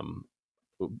 In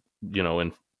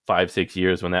 5-6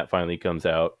 years when that finally comes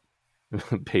out,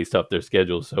 based off their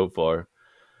schedule so far.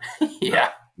 Yeah.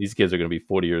 These kids are going to be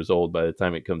 40 years old by the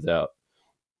time it comes out.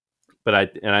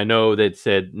 But I know that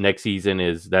said next season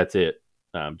that's it.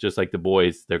 Just like the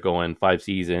boys, they're going 5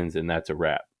 seasons and that's a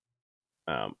wrap.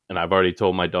 And I've already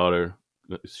told my daughter,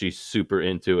 she's super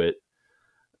into it.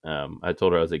 I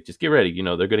told her, I was like, just get ready.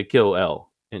 They're going to kill Elle.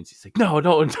 And she's like, no,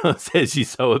 don't. Says she's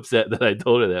so upset that I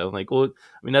told her that. I'm like, well,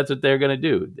 I mean, that's what they're going to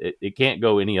do. It can't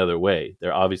go any other way.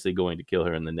 They're obviously going to kill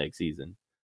her in the next season,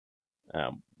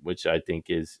 which I think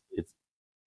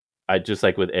I just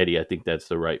like with Eddie, I think that's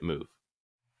the right move.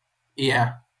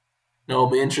 Yeah. No, it'll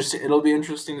be interesting. It'll be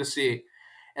interesting to see.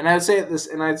 And I'd say at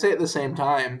the same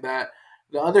time that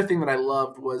the other thing that I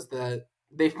loved was that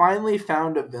they finally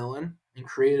found a villain and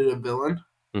created a villain,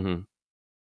 Mm-hmm.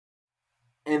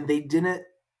 and they didn't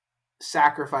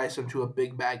sacrifice him to a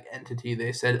big bag entity.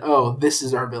 They said, "Oh, this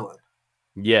is our villain,"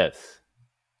 Yes.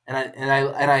 and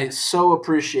I so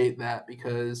appreciate that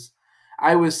because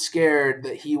I was scared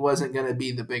that he wasn't going to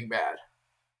be the big bad.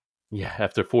 Yeah.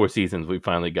 After 4 seasons, we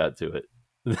finally got to it.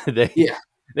 they,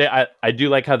 Yeah, I do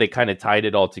like how they kind of tied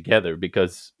it all together,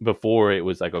 because before it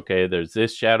was like, okay, there's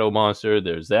this shadow monster,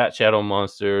 there's that shadow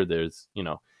monster,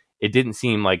 it didn't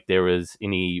seem like there was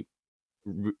any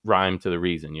rhyme to the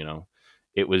reason.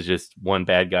 It was just one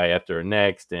bad guy after the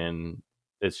next, and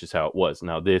it's just how it was.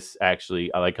 Now this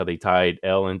actually, I like how they tied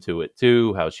Elle into it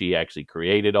too, how she actually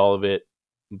created all of it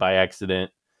by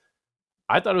accident.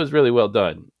 I thought it was really well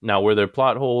done. Now, were there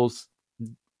plot holes?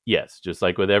 Yes, just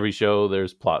like with every show,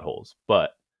 there's plot holes,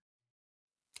 but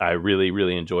I really,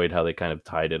 really enjoyed how they kind of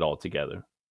tied it all together.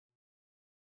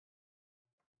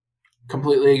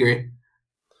 completely agree.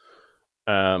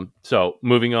 So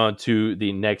moving on to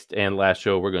the next and last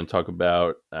show we're going to talk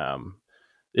about.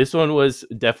 This one was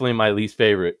definitely my least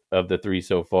favorite of the 3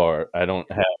 so far. I don't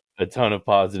have a ton of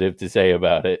positive to say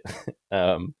about it.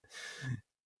 um,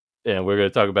 and we're going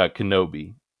to talk about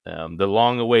Kenobi. The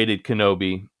long-awaited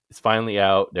Kenobi is finally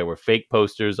out. There were fake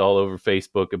posters all over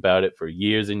Facebook about it for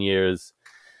years and years.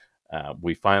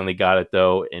 We finally got it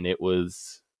though, and it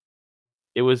was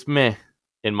meh,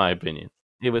 in my opinion.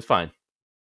 It was fine.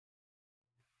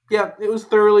 Yeah, it was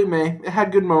thoroughly May. It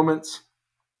had good moments.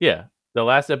 Yeah, the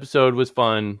last episode was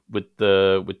fun with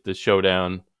the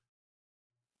showdown.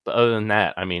 But other than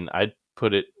that, I mean, I'd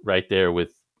put it right there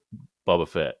with Boba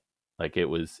Fett. Like it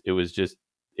was just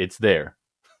it's there.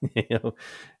 you know,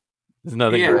 there's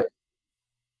nothing Yeah, great.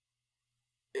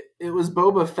 it was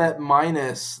Boba Fett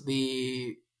minus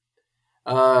the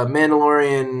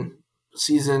Mandalorian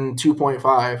season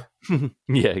 2.5.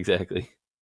 Yeah, exactly.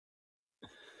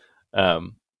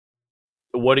 Um,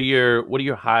 what are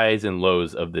your highs and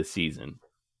lows of this season?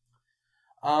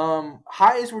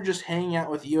 Highs were just hanging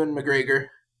out with Ewan McGregor.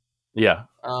 Yeah.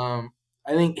 I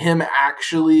think him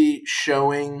actually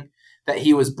showing that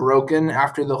he was broken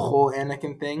after the whole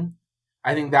Anakin thing.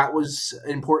 I think that was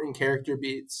important character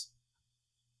beats.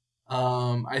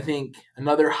 I think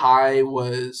another high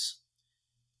was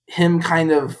him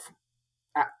kind of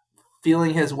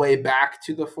feeling his way back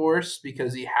to the Force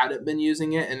because he hadn't been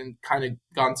using it and kind of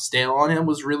gone stale on him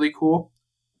was really cool.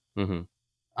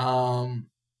 Mm-hmm. Um,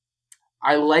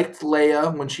 I liked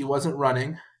Leia when she wasn't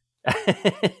running.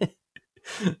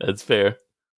 That's fair.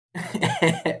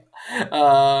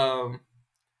 um,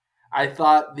 I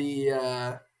thought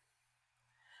I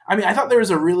thought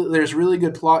there's really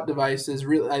good plot devices.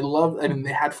 Really, I mean,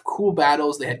 they had cool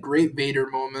battles. They had great Vader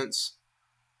moments.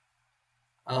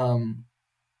 Um,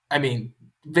 I mean,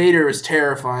 Vader is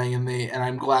terrifying, and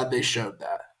I'm glad they showed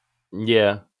that.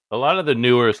 Yeah. A lot of the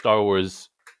newer Star Wars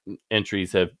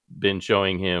entries have been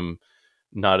showing him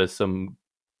not as some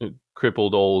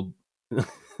crippled old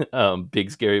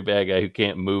big scary bad guy who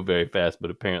can't move very fast,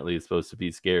 but apparently is supposed to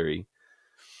be scary.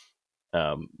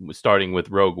 starting with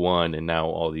Rogue One and now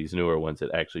all these newer ones,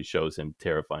 it actually shows him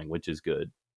terrifying, which is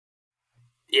good.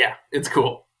 Yeah, it's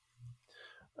cool.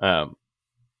 Um,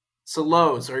 So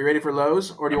lows, are you ready for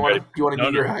lows, or do I'm you want ready. to No,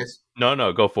 do no, your highs?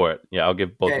 no, go for it. Yeah, I'll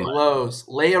give both of Okay, lows.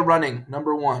 Leia running,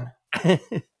 number one. mine.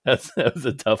 That was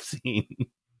a tough scene.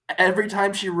 Every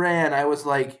time she ran, I was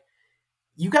like,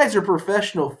 "You guys are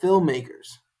professional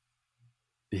filmmakers.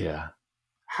 Yeah,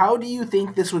 How do you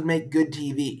think this would make good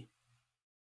TV?"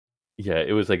 yeah,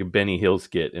 it was like a Benny Hill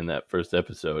skit in that first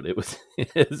episode. It was,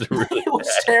 it was really It was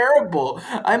bad. terrible.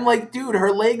 I'm like, dude,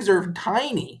 her legs are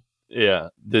tiny. Yeah,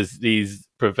 these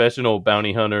professional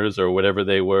bounty hunters or whatever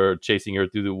they were chasing her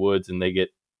through the woods, and they get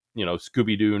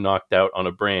Scooby Doo knocked out on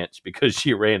a branch because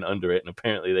she ran under it, and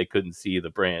apparently they couldn't see the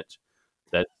branch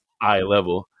that eye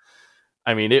level.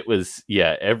 I mean, it was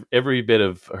every bit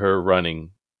of her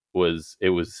running was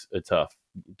a tough.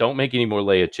 Don't make any more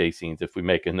Leia chase scenes if we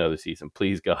make another season,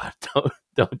 please God.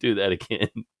 Don't do that again.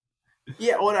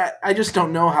 Yeah, what I just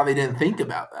don't know how they didn't think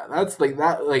about that. That's like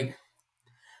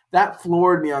that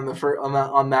floored me on the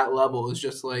on that level. Is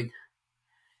just like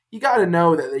you got to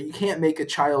know that you can't make a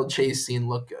child chase scene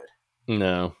look good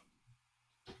No,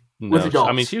 with no.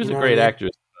 I mean, adults. she was You a know what I great mean?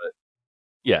 actress.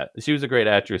 Yeah, she was a great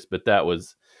actress, but that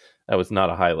was not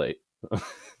a highlight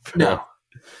for us.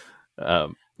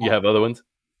 No. You have other ones?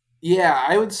 Yeah,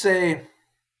 I would say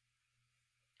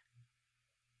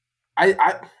I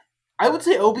I, I would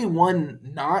say Obi-Wan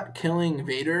not killing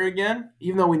Vader again,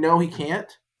 even though we know he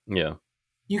can't. Yeah.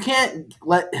 You can't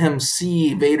let him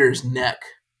see Vader's neck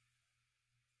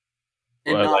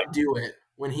and Well, like not do it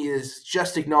when he is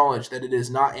just acknowledged that it is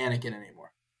not Anakin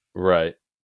anymore. right.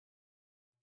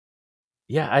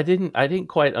 Yeah, I didn't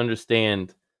quite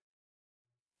understand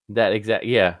that exact.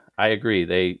 Yeah, I agree.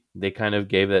 They kind of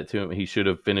gave that to him. He should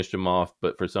have finished him off,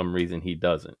 but for some reason he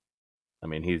doesn't. I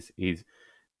mean, he's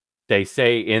they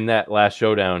say in that last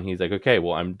showdown, he's like, "Okay,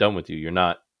 well, I'm done with you. You're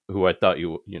not who I thought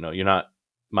you're not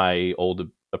my old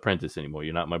apprentice anymore.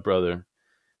 You're not my brother,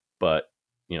 but,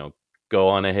 you know, go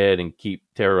on ahead and keep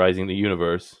terrorizing the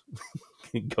universe.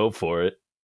 Go for it."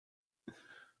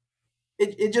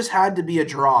 It just had to be a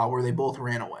draw where they both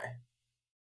ran away.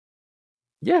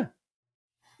 Yeah.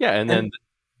 Yeah, and then And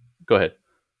go ahead.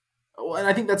 and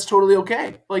I think that's totally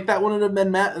okay. Like that wouldn't have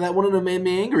been that wouldn't have made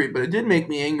me angry, but it did make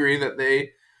me angry that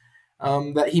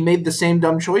that he made the same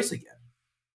dumb choice again.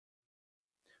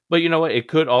 But you know what? It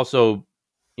could also,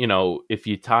 if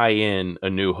you tie in A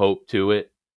New Hope to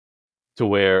it, to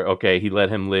where, okay, he let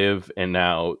him live and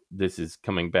now this is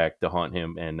coming back to haunt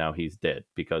him and now he's dead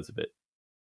because of it.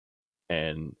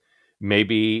 And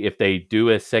maybe if they do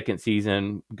a second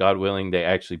season, God willing, they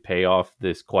actually pay off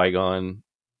this Qui-Gon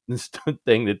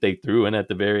thing that they threw in at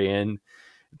the very end.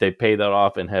 They pay that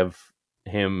off and have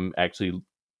him actually,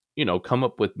 come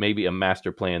up with maybe a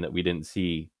master plan that we didn't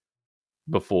see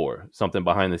before, something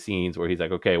behind the scenes where he's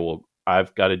like, okay, well,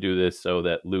 I've got to do this so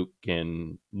that Luke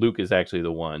is actually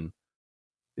the one.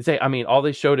 Say, I mean, all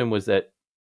they showed him was that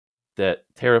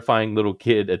terrifying little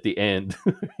kid at the end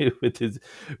with his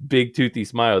big toothy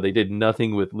smile. They did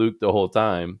nothing with Luke the whole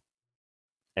time,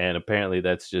 and apparently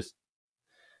that's just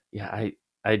yeah.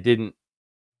 I didn't.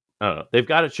 I don't know. They've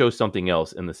got to show something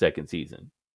else in the second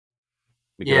season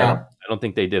because Yeah, I don't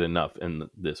think they did enough in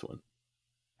this one.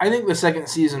 I think the second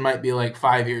season might be like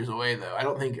 5 years away though. I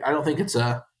don't think it's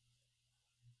a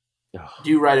Ugh.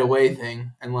 do right away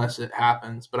thing unless it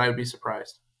happens, but I would be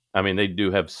surprised. I mean, they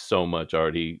do have so much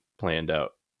already planned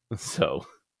out, so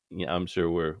yeah, I'm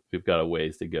sure we've got a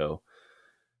ways to go.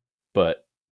 But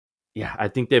yeah, I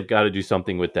think they've got to do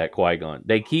something with that Qui-Gon.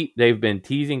 They've been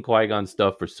teasing Qui-Gon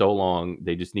stuff for so long.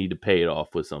 They just need to pay it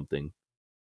off with something.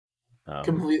 Um,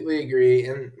 Completely agree.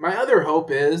 And my other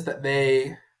hope is that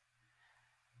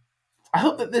I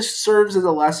hope that this serves as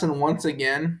a lesson once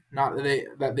again, not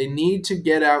that they need to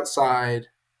get outside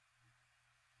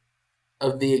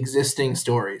of the existing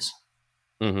stories.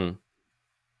 hmm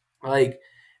Like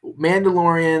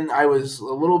Mandalorian, I was a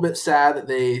little bit sad that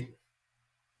they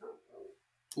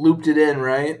looped it in,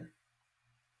 right?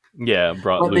 Yeah,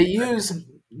 brought But Luke.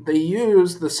 they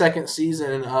use the second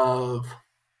season of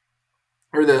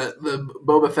or the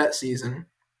Boba Fett season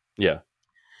Yeah,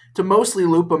 to mostly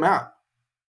loop them out.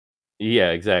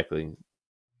 yeah, exactly.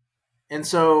 And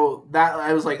so that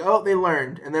I was like, oh, they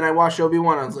learned. And then I watched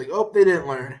Obi-Wan. I was like, oh, they didn't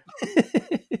learn.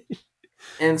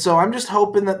 And so I'm just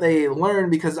hoping that they learn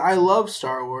because I love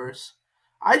Star Wars.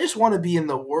 I just want to be in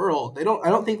the world. I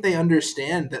don't think they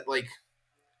understand that like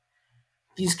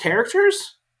these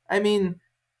characters, I mean,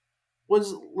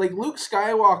 was like Luke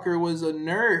Skywalker was a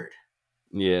nerd.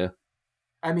 Yeah,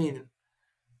 I mean,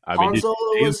 I mean, Han Solo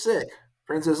did you was sick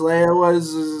Princess Leia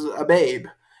was a babe.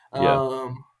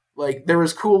 Yeah. Like there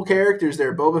was cool characters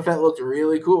there. Boba Fett looked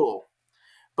really cool,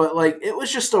 but like it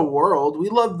was just a world. We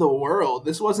loved the world.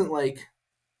 This wasn't like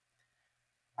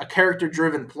a character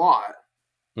driven plot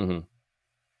Hmm.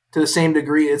 to the same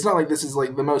degree. It's not like this is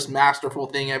like the most masterful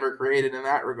thing ever created in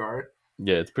that regard.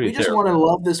 Yeah, it's We pretty just want to terrible.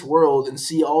 love this world and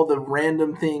see all the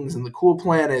random things and the cool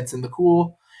planets and the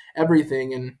cool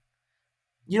everything. And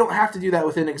you don't have to do that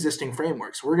within existing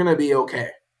frameworks. We're gonna be okay.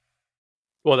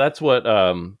 Well, that's what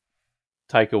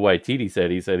Taika Waititi said.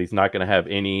 He said he's not going to have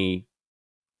any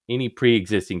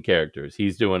pre-existing characters.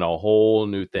 He's doing a whole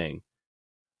new thing.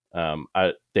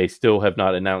 They still have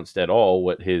not announced at all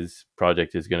what his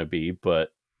project is going to be, but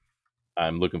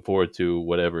I'm looking forward to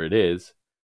whatever it is.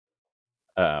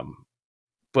 Um,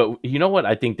 but you know what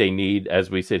I think they need as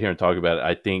we sit here and talk about it?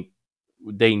 I think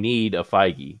they need a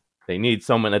Feige. They need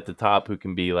someone at the top who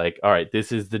can be like, all right,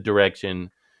 this is the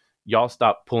direction. Y'all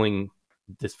stop pulling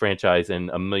this franchise in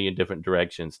a million different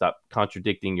directions. Stop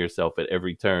contradicting yourself at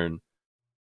every turn.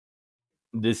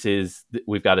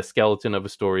 We've got a skeleton of a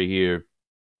story here.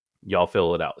 Y'all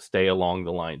fill it out. Stay along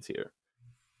the lines here.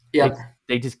 They Yep.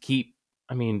 they just keep.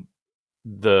 I mean,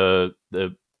 the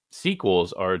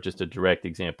sequels are just a direct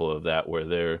example of that, where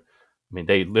they're. I mean,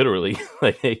 they literally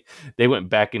like they went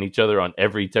back in each other on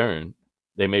every turn.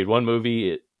 They made one movie,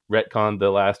 it retconned the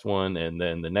last one, and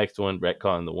then the next one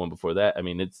retconned the one before that. I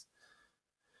mean, it's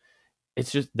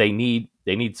just they need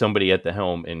somebody at the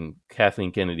helm, and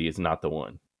Kathleen Kennedy is not the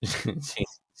one.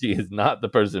 She is not the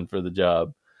person for the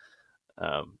job.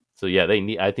 So yeah,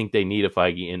 I think they need a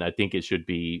Feige, and I think it should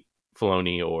be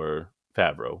Filoni or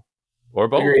Favreau or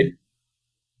both. Agreed.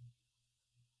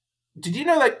 Did you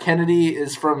know that Kennedy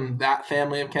is from that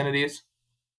family of Kennedys?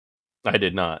 I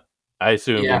did not. I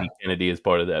assumed Yeah. any Kennedy is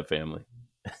part of that family.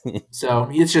 So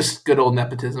it's just good old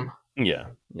nepotism. Yeah,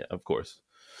 yeah, of course.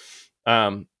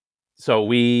 Um, so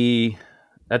we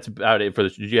that's about it for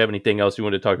this. Did you have anything else you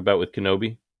wanted to talk about with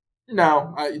Kenobi?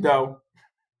 No.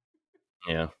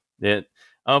 Yeah, it.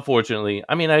 Unfortunately,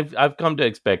 I mean, I've come to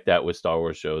expect that with Star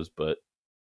Wars shows, but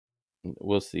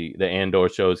we'll see. The Andor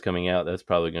show is coming out. That's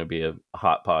probably going to be a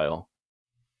hot pile.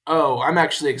 Oh, I'm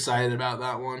actually excited about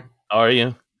that one. Are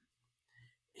you?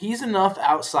 He's enough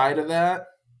outside of that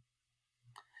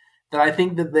that I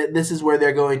think that this is where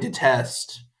they're going to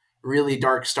test really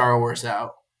dark Star Wars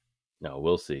out. No,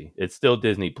 we'll see. It's still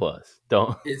Disney Plus.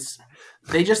 Don't. It's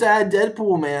they just add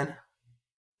Deadpool, man.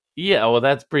 Yeah, well,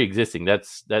 that's pre-existing.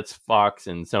 That's Fox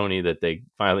and Sony that they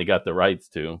finally got the rights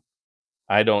to.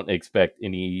 I don't expect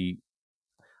any.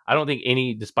 I don't think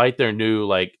any, despite their new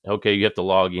like, okay, you have to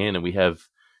log in, and we have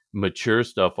mature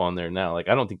stuff on there now. Like,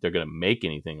 I don't think they're gonna make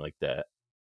anything like that.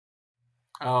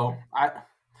 Oh,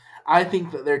 I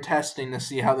think that they're testing to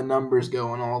see how the numbers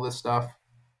go and all this stuff.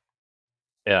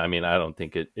 Yeah, I mean, I don't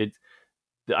think it.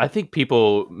 I think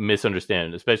people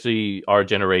misunderstand, especially our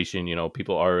generation. You know,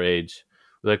 people our age.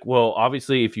 Like, well,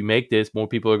 obviously, if you make this, more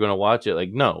people are going to watch it. Like,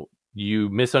 no, you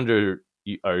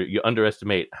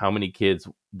underestimate how many kids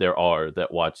there are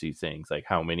that watch these things. Like,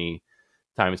 how many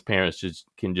times parents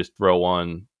can just throw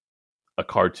on a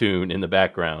cartoon in the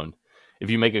background. If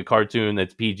you make a cartoon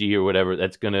that's PG or whatever,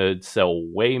 that's going to sell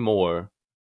way more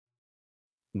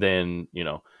than, you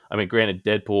know. I mean, granted,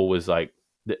 Deadpool was like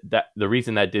that. The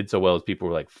reason that did so well is people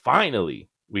were like, finally,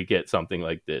 we get something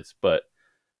like this. But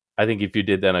I think if you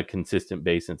did that on a consistent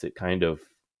basis, it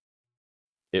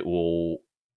will,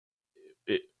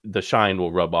 the shine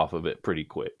will rub off of it pretty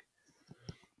quick.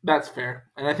 That's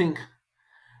fair, and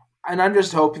and I'm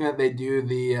just hoping that they do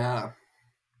the.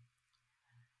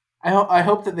 I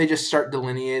hope that they just start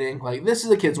delineating like this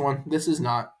is a kids one, this is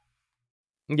not.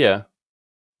 Yeah.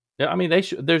 Yeah. I mean,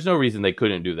 there's no reason they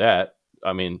couldn't do that.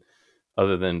 I mean,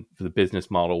 other than for the business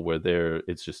model where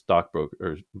it's just stockbroker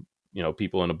or, you know,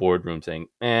 people in a boardroom saying,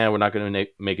 we're not going to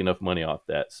make enough money off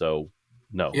that. So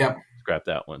no, Yep. scrap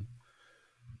that one.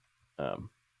 But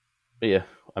yeah,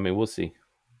 I mean, we'll see.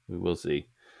 We will see.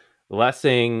 The last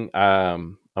thing I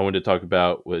wanted to talk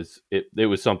about was it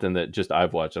was something that just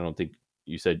I've watched. I don't think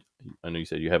you said, I know you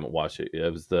said you haven't watched it.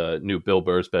 It was the new Bill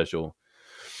Burr special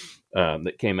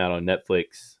that came out on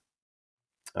Netflix.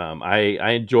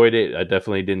 I enjoyed it. I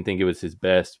definitely didn't think it was his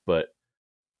best, but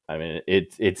I mean,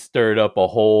 it stirred up a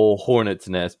whole hornet's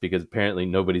nest because apparently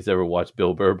nobody's ever watched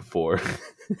Bill Burr before.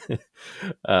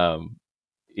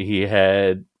 He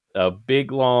had a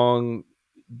big long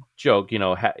joke. You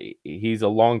know, he's a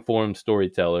long form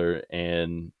storyteller,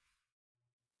 and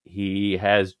he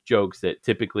has jokes that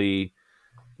typically,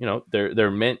 you know,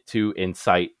 they're meant to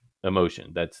incite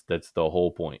emotion. That's the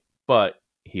whole point. But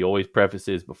he always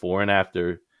prefaces before and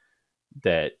after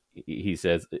that he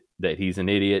says that he's an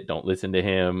idiot. Don't listen to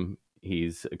him.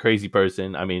 He's a crazy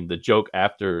person. I mean, the joke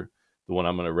after the one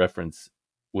I'm going to reference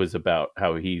was about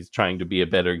how he's trying to be a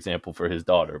better example for his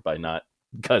daughter by not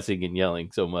cussing and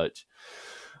yelling so much.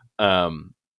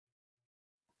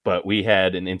 But we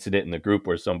had an incident in the group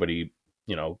where somebody,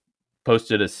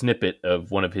 posted a snippet of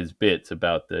one of his bits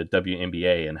about the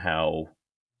WNBA and how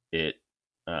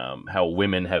how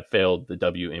women have failed the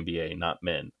WNBA, not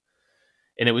men.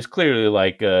 And it was clearly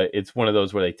like it's one of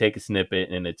those where they take a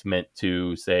snippet and it's meant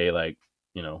to say like,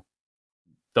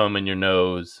 thumb in your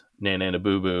nose, nana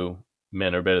boo boo,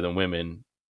 men are better than women.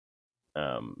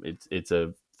 It's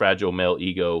a fragile male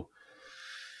ego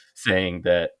saying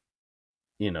that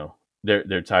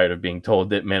they're tired of being told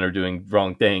that men are doing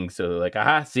wrong things, so they're like,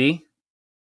 aha, see,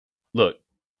 look.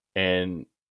 And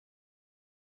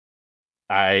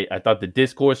I thought the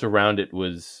discourse around it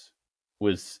was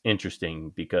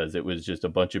interesting because it was just a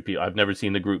bunch of people. I've never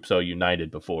seen the group so united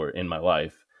before in my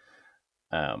life.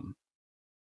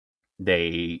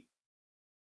 They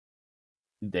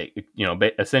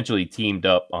essentially teamed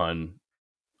up on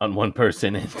one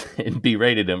person and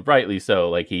berated him, rightly so.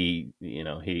 Like he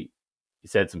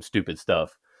said some stupid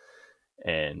stuff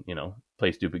and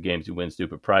play stupid games, you win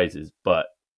stupid prizes. But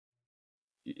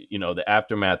the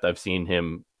aftermath, I've seen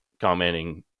him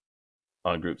commenting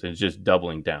on groups and it's just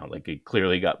doubling down. Like he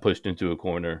clearly got pushed into a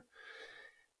corner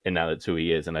and now that's who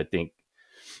he is. And I think,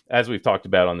 as we've talked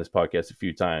about on this podcast a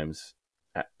few times,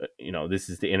 this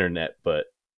is the internet, but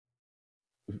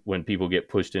when people get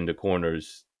pushed into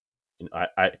corners,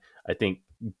 I think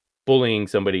bullying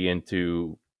somebody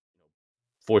into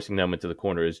forcing them into the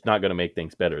corner is not going to make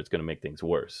things better. It's going to make things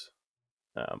worse.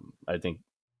 I think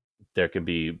there can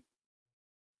be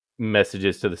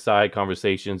messages to the side,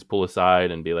 conversations, pull aside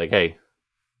and be like, hey,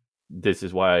 this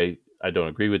is why I don't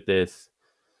agree with this.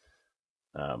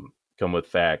 Come with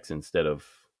facts instead of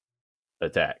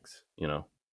attacks,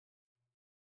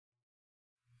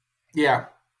 Yeah.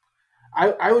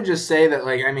 I would just say that,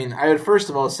 like, I mean, I would first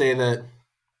of all say that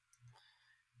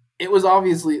it was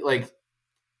obviously, like,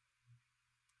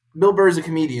 Bill Burr is a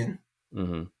comedian.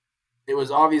 Mm-hmm. It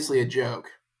was obviously a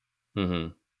joke.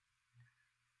 Mm-hmm.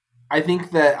 I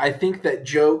think that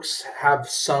jokes have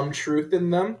some truth in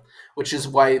them, which is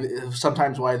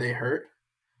sometimes why they hurt.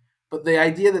 But the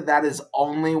idea that is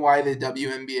only why the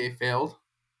WNBA failed,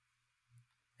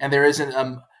 and there isn't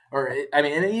and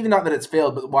even not that it's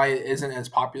failed, but why it isn't as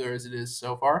popular as it is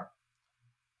so far,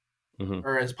 Mm-hmm.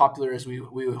 or as popular as we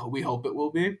hope it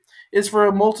will be, is for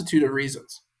a multitude of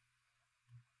reasons.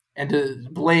 And to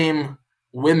blame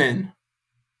women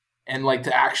and like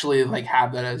to actually like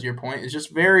have that as your point is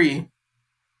just very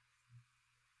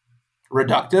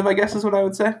reductive, I guess is what I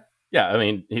would say. Yeah, I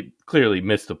mean, he clearly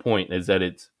missed the point. Is that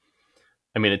it's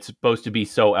supposed to be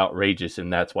so outrageous,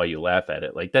 and that's why you laugh at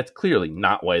it. Like, that's clearly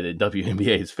not why the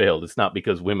WNBA has failed. It's not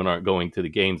because women aren't going to the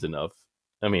games enough.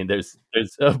 I mean, there's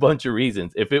a bunch of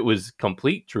reasons. If it was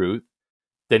complete truth,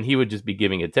 then he would just be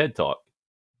giving a TED talk.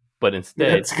 But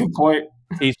instead, that's a good point.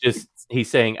 he's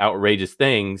saying outrageous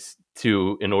things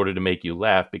in order to make you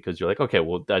laugh because you're like, okay,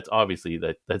 well, that's obviously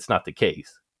that's not the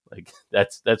case. Like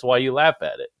that's why you laugh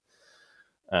at it.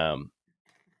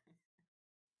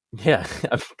 Yeah,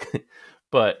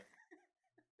 but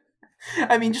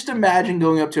I mean, just imagine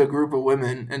going up to a group of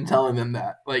women and telling them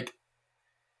that, like,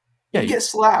 yeah, you get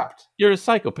slapped. You're a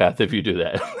psychopath if you do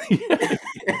that.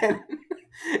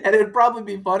 and it'd probably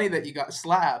be funny that you got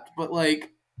slapped, but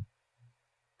like,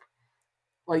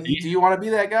 do you want to be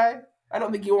that guy? I don't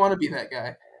think you want to be that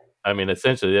guy. I mean,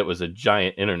 essentially, that was a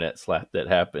giant internet slap that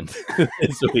happened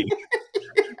this week,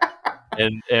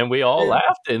 and we all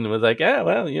laughed and was like, "Yeah,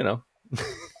 well, you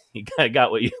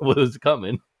got what was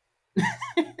coming."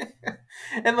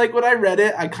 And like when I read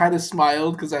it, I kind of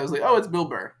smiled because I was like, "Oh, it's Bill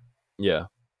Burr." Yeah.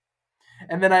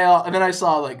 And then I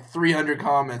saw like 300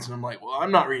 comments, and I'm like, "Well,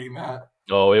 I'm not reading that."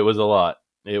 Oh, it was a lot.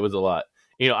 It was a lot.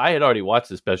 I had already watched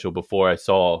the special before I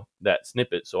saw that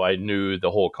snippet, so I knew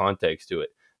the whole context to it.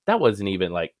 That wasn't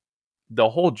even like the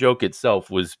whole joke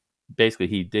itself was basically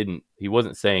he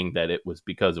wasn't saying that it was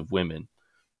because of women.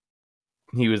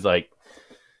 He was like,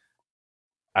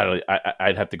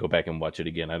 I'd have to go back and watch it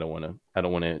again. I don't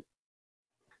want to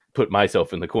put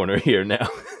myself in the corner here now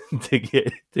to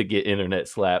get internet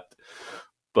slapped.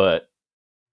 But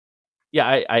yeah,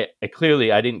 I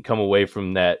clearly I didn't come away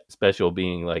from that special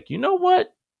being like, you know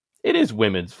what? It is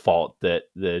women's fault that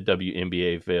the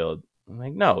WNBA failed. I'm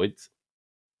like, no, it's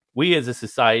we as a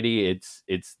society, it's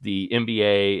the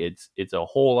NBA, it's a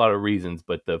whole lot of reasons,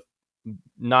 but the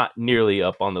not nearly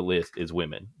up on the list is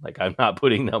women. Like, I'm not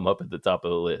putting them up at the top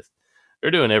of the list. They're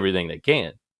doing everything they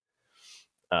can.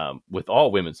 with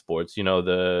all women's sports.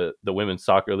 The women's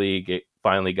soccer league, it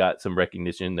finally got some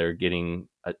recognition.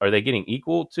 Are they getting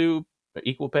equal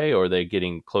pay, or are they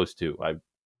getting close to? I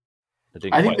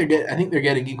didn't quite. I think they're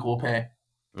getting equal pay.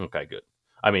 Okay, good.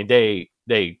 I mean, they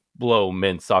blow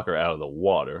men's soccer out of the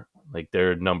water. Like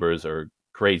their numbers are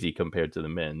crazy compared to the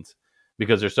men's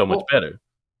because they're so much Well, better.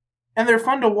 and they're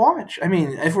fun to watch. I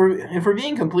mean, if we're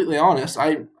being completely honest,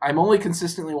 I'm only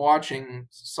consistently watching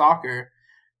soccer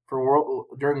for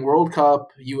during World Cup,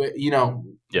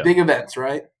 Yeah, big events,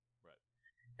 right?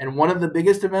 And one of the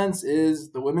biggest events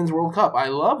is the Women's World Cup. I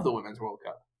love the Women's World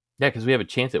Cup. yeah, because we have a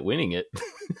chance at winning it.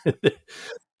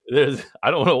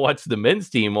 I don't want to watch the men's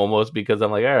team almost because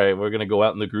I'm like, all right, we're gonna go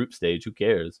out in the group stage. Who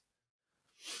cares?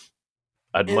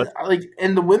 I'd And much.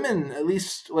 the women, at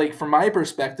least like from my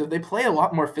perspective, they play a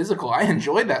lot more physical. I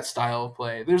enjoyed that style of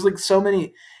play. There's like so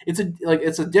many. It's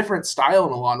a different style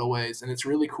in a lot of ways, and it's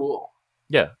really cool.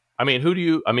 Yeah, I mean, who do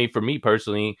you? I mean, for me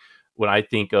personally, when I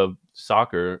think of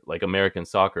soccer, like American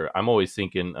soccer, I'm always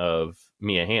thinking of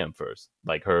Mia Hamm first,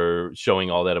 like her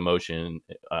showing all that emotion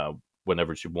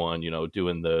whenever she won.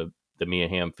 Doing the Mia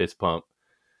Hamm fist pump.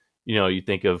 You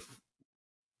think of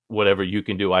whatever you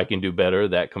can do, I can do better.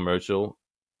 That commercial,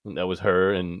 that was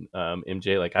her and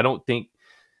MJ. Like, I don't think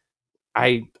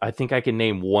I think I can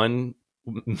name one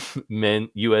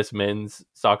U.S. men's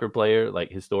soccer player,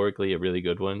 like historically a really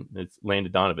good one. It's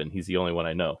Landon Donovan. He's the only one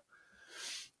I know.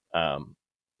 Um,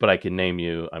 but I can name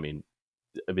you. I mean,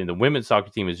 the women's soccer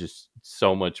team is just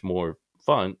so much more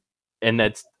fun, and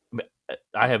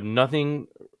I have nothing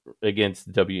against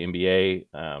the WNBA.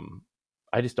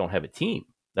 I just don't have a team.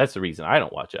 That's the reason I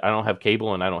don't watch it. I don't have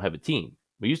cable and I don't have a team.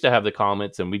 We used to have the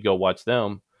Comets and we'd go watch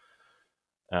them,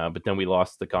 but then we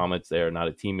lost the Comets. They're not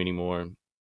a team anymore,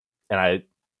 and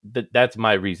that's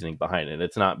my reasoning behind it.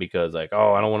 It's not because like,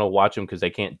 oh, I don't want to watch them because they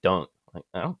can't dunk. Like,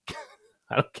 I don't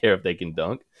I don't care if they can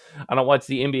dunk. I don't watch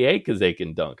the NBA because they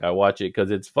can dunk. I watch it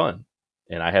because it's fun,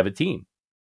 and I have a team.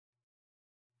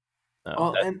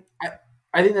 Well, That and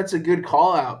I think that's a good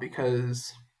call out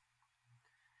because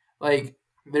like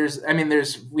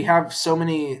we have so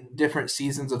many different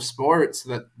seasons of sports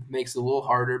that makes it a little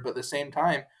harder, but at the same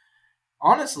time,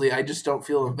 honestly, I just don't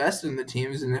feel invested in the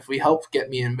teams, and if we help get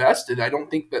me invested, I don't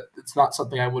think that it's not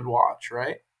something I would watch,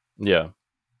 right? yeah,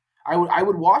 I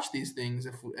would watch these things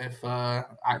if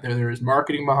there is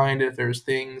marketing behind it, if there's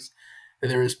things that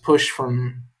there is push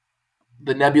from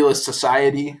the nebulous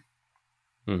society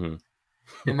hmm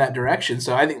in that direction.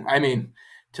 So I mean,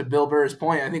 to Bill Burr's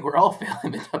point, I think we're all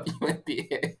failing the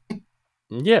WNBA.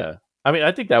 yeah. I mean,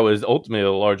 I think that was ultimately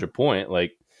a larger point.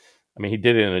 Like, I mean, he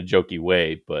did it in a jokey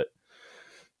way, but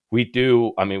we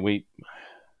do. I mean, we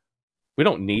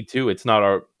don't need to. It's not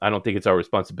our. I don't think it's our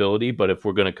responsibility. But if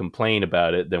we're going to complain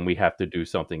about it, then we have to do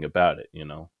something about it.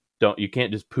 You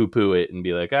can't just poo poo it and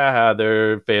be like,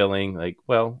 they're failing. Like,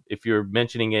 well, if you're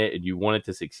mentioning it and you want it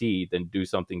to succeed, then do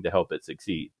something to help it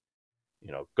succeed.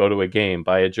 Go to a game,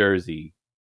 buy a jersey,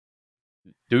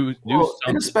 do Well,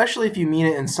 and something. especially if you mean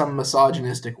it in some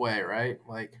misogynistic way, right?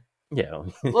 Like, Yeah,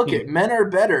 look at men are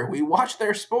better. We watch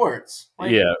their sports.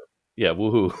 Like, yeah, yeah.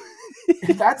 Woohoo!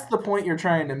 if that's the point you're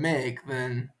trying to make,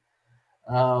 then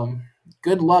um,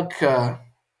 good luck.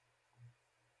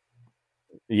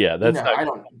 Yeah, that's not. I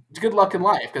don't. Good luck in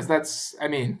life because I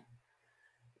mean,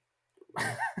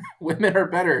 women are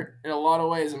better in a lot of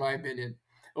ways, in my opinion.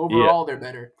 Yeah, Overall, they're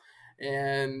better,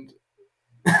 and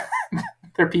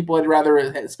they're people I'd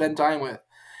rather spend time with.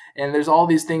 And there's all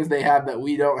these things they have that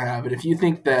we don't have. And if you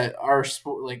think that our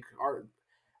sport, like our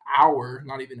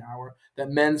not even our that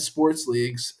men's sports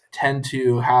leagues tend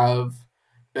to have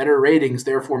better ratings,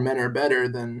 therefore men are better,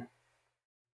 then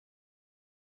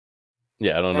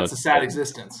yeah. I don't know. that's a sad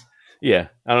existence. Yeah,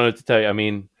 I don't know what to tell you. I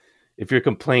mean, if your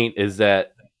complaint is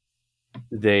that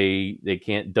they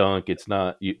can't dunk, it's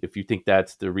not. If you think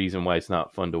that's the reason why it's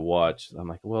not fun to watch, I'm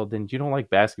like, well, then you don't like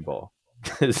basketball.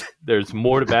 Because there's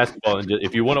more to basketball than just,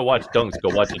 if you want to watch dunks, go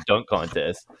watch a dunk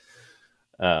contest.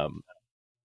 Um,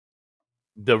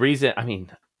 the reason, I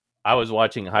mean, I was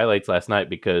watching highlights last night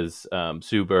because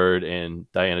Sue Bird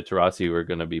and Diana Taurasi were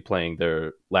going to be playing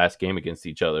their last game against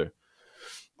each other.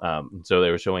 So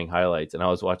they were showing highlights, and I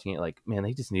was watching it like, man,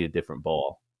 they just need a different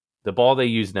ball. The ball they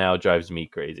use now drives me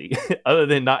crazy. Other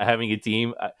than not having a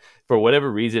team, for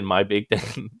whatever reason, my big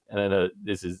thing, and I know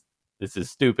this is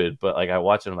stupid, but like I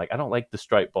watch it, I'm like, I don't like the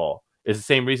stripe ball. It's the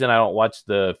same reason I don't watch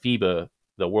the FIBA,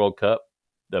 the World Cup,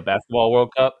 the basketball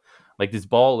World Cup. Like this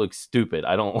ball looks stupid.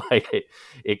 I don't like it.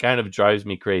 It kind of drives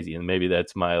me crazy, and maybe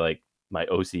that's my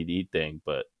OCD thing,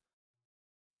 but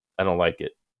I don't like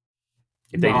it.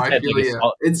 If they No, just I had feel like you.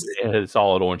 a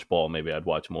solid orange ball, maybe I'd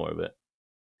watch more of it.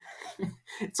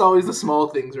 It's always the small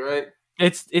things, right?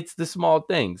 It's the small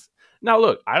things. Now,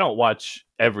 look, I don't watch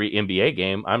every NBA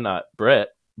game. I'm not Brett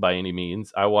by any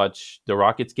means. I watch the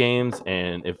Rockets games,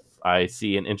 and if I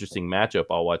see an interesting matchup,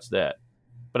 I'll watch that.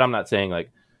 But I'm not saying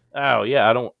like, oh yeah,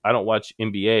 I don't watch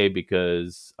NBA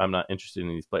because I'm not interested in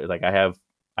these players. Like I have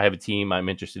a team I'm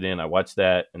interested in. I watch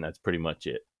that, and that's pretty much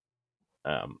it.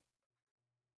 Um,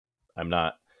 I'm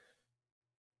not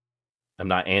I'm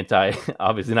not anti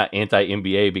obviously not anti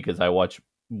NBA because I watch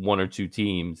one or two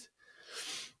teams.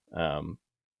 Um,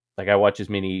 like I watch as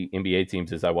many NBA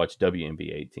teams as I watch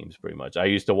WNBA teams pretty much. I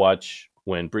used to watch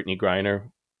when Brittany Griner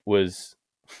was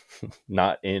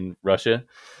not in Russia.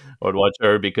 I would watch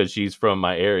her because she's from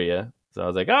my area. So I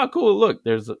was like, oh, cool. Look,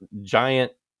 there's a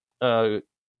giant uh,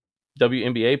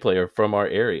 WNBA player from our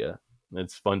area.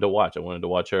 It's fun to watch. I wanted to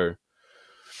watch her.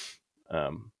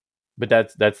 Um, but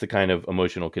that's the kind of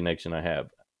emotional connection I have.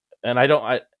 And I don't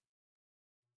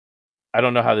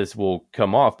know how this will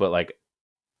come off, but like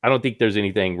I don't think there's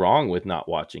anything wrong with not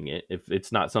watching it. If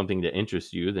it's not something that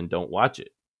interests you, then don't watch it.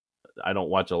 I don't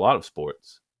watch a lot of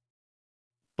sports,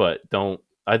 but don't.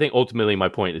 I think ultimately my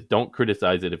point is don't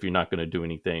criticize it if you're not going to do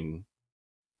anything.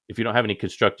 If you don't have any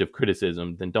constructive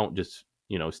criticism, then don't just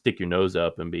stick your nose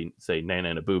up and say nana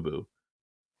and a boo boo.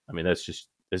 I mean that's just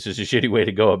a shitty way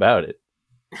to go about it.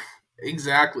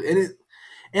 Exactly, and it's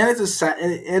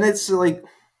and it's like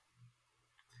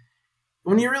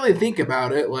when you really think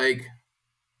about it, like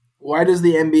why does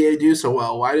the NBA do so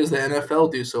well? Why does the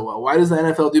NFL do so well? Why does the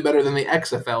NFL do better than the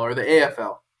XFL or the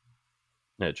AFL?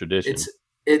 Yeah, tradition. It's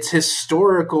it's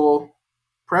historical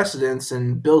precedence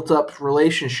and built up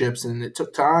relationships, and it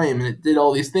took time and it did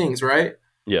all these things, right?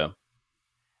 Yeah,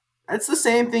 That's the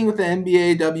same thing with the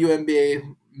NBA,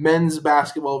 WNBA, men's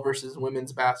basketball versus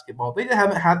women's basketball. They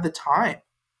haven't had the time.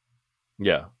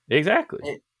 yeah,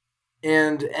 exactly.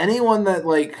 And anyone that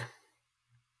like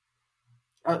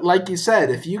you said,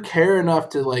 if you care enough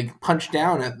to like punch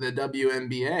down at the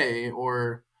WNBA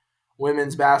or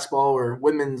women's basketball or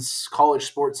women's college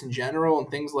sports in general and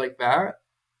things like that,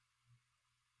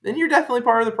 then you're definitely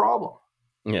part of the problem.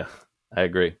 Yeah, I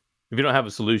agree. If you don't have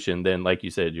a solution, then like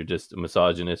you said, you're just a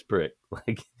misogynist prick.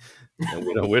 Like, and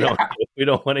Yeah. we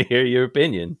don't want to hear your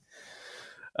opinion.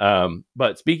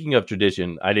 But speaking of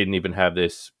tradition, I didn't even have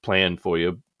this planned for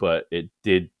you, but it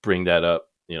did bring that up.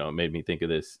 It made me think of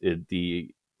this. The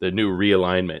new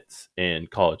realignments in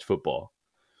college football.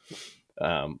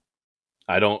 Um,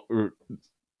 I don't.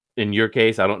 In your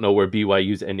case, I don't know where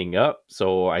BYU's ending up,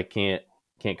 so I can't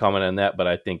comment on that. But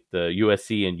I think the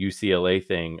USC and UCLA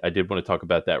thing, I did want to talk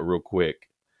about that real quick.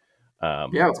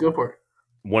 Um, Yeah, let's go for it.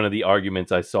 One of the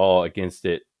arguments I saw against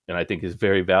it, and I think is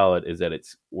very valid, is that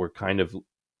we're kind of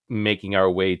making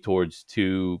our way towards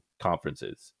two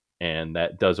conferences, and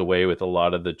that does away with a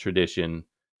lot of the tradition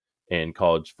in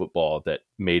college football that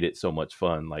made it so much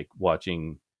fun, like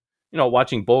watching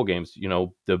bowl games.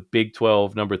 The Big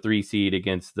 12 number 3 seed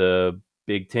against the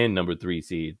Big 10 number 3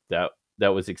 seed. That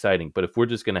was exciting. But if we're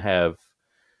just going to have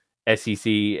SEC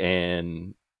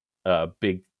and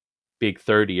Big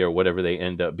 30 or whatever they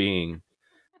end up being,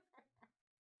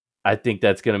 I think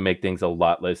that's going to make things a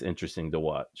lot less interesting to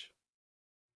watch.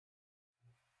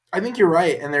 I think you're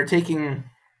right, and they're taking.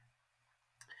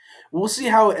 We'll see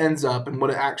how it ends up and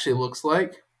what it actually looks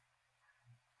like.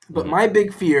 But Mhm. my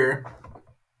big fear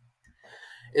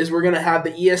is we're gonna have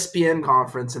the ESPN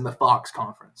conference and the Fox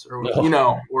conference, or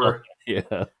or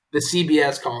Yeah. the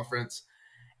CBS conference,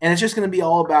 and it's just gonna be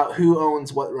all about who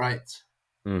owns what rights,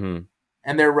 Hmm.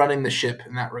 and they're running the ship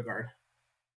in that regard.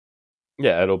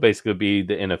 Yeah, it'll basically be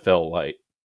the NFL light.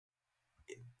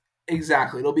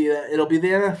 Exactly, it'll be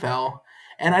the NFL,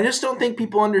 and I just don't think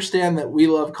people understand that we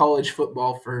love college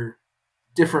football for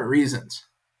different reasons.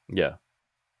 Yeah.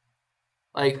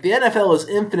 Like the NFL is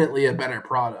infinitely a better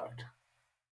product.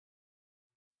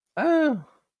 Uh,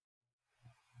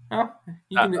 Well,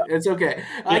 you uh, can. It's okay.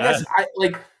 I yeah. guess I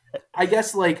like. I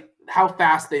guess like how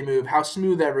fast they move, how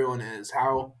smooth everyone is,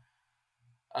 how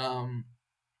um,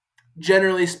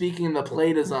 generally speaking, the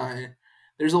play design.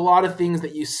 There's a lot of things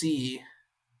that you see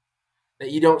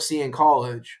that you don't see in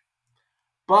college,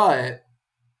 but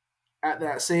at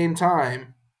that same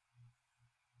time,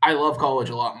 I love college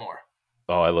a lot more.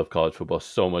 Oh, I love college football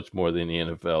so much more than the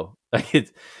NFL.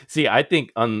 Like I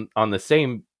think on the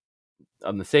same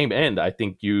end, I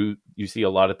think you see a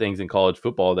lot of things in college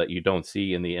football that you don't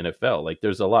see in the NFL. Like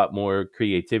there's a lot more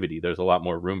creativity. There's a lot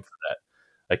more room for that.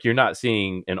 Like you're not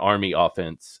seeing an Army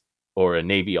offense or a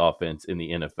Navy offense in the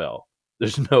NFL.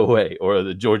 There's no way. Or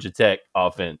the Georgia Tech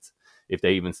offense, if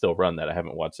they even still run that. I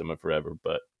haven't watched them in forever,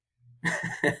 but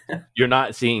you're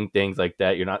not seeing things like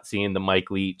that. You're not seeing the Mike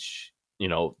Leach,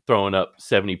 throwing up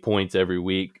 70 points every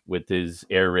week with his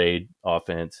air raid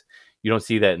offense. You don't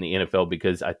see that in the NFL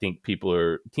because I think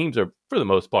teams are for the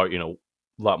most part, a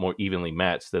lot more evenly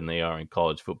matched than they are in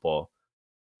college football.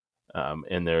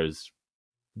 And there's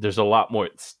a lot more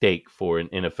at stake for an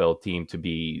NFL team to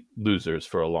be losers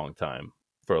for a long time,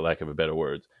 for lack of a better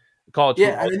word. College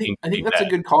Yeah, football team I can think be that's a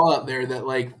bad. good call out there. That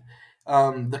like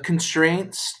the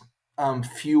constraints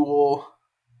fuel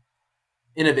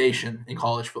innovation in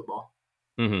college football.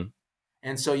 Hmm.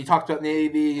 And so you talked about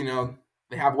Navy.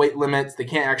 They have weight limits. They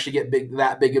can't actually get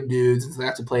that big of dudes, and so they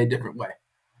have to play a different way.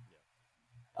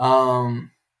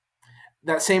 Um,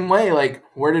 that same way, like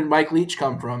where did Mike Leach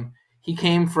come from? He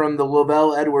came from the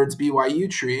Lavelle Edwards BYU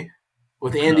tree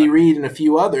with Andy Reid and a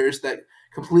few others that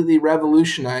completely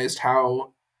revolutionized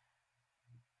how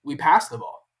we pass the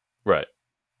ball. Right.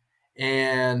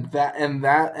 And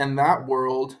that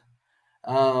world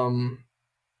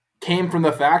came from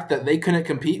the fact that they couldn't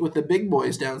compete with the big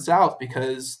boys down south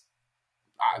because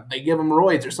they give them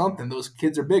roids or something. Those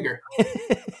kids are bigger.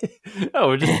 Oh,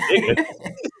 we're just bigger.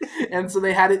 And so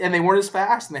they had it, and they weren't as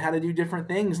fast, and they had to do different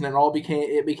things, and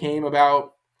it became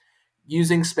about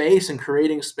using space and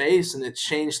creating space, and it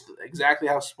changed exactly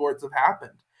how sports have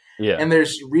happened. Yeah. And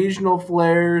there's regional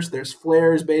flares, there's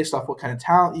flares based off what kind of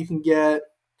talent you can get.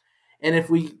 And if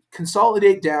we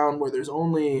consolidate down where there's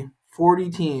only 40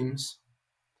 teams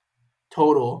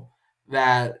total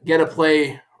that get to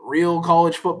play real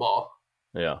college football,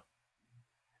 Yeah.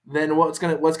 then what's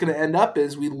gonna end up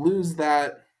is we lose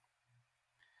that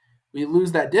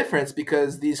difference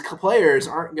because these players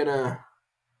aren't gonna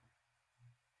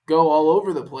go all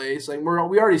over the place. Like we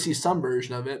already see some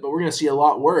version of it, but we're gonna see a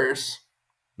lot worse.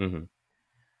 Mm-hmm.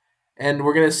 And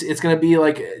it's gonna be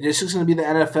like it's just gonna be the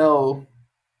NFL.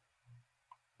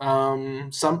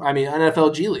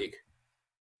 NFL G League.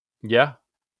 Yeah.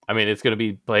 I mean, it's going to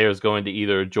be players going to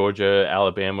either Georgia,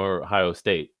 Alabama, or Ohio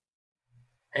State.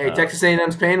 Hey, Texas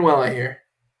A&M's paying well, I hear.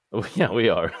 Yeah, we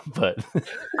are, but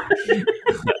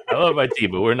I love my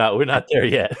team, but we're not there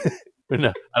yet. I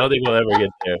don't think we'll ever get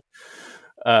there.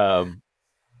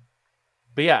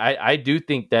 But yeah, I do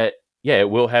think that it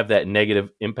will have that negative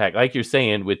impact, like you're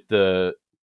saying, with the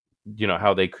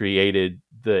how they created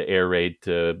the air raid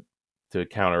to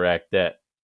counteract that.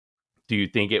 Do you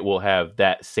think it will have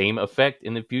that same effect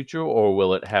in the future, or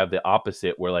will it have the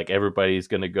opposite, where like everybody's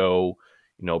going to go,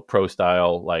 pro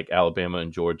style like Alabama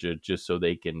and Georgia, just so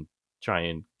they can try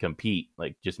and compete,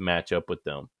 like just match up with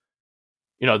them?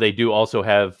 They do also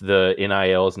have the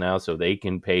NILs now, so they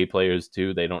can pay players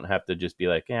too. They don't have to just be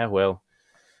like, yeah, well,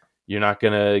 you're not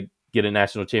going to get a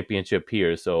national championship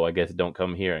here, so I guess don't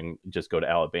come here and just go to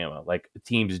Alabama. Like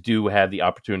teams do have the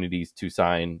opportunities to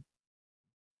sign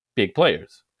big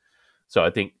players. So I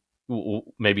think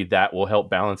maybe that will help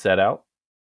balance that out.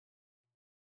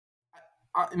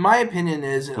 My opinion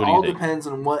is it What do you all think? depends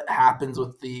on what happens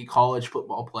with the college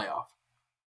football playoff.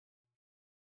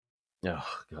 Oh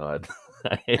God,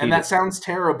 I hate And that it. sounds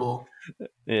terrible.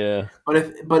 Yeah. But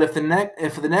if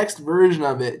the next version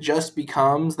of it just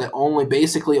becomes that only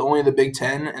the Big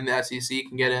Ten and the SEC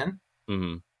can get in,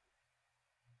 Mm-hmm.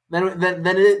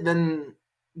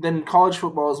 then college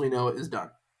football as we know it is done.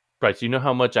 Bryce, you know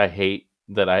how much I hate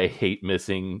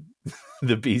missing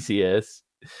the BCS.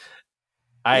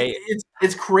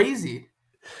 It's crazy.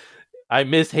 I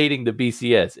miss hating the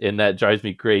BCS, and that drives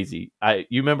me crazy.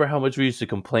 You remember how much we used to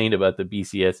complain about the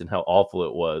BCS and how awful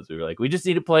it was? We were like, we just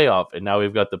need a playoff, and now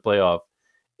we've got the playoff,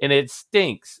 and it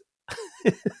stinks.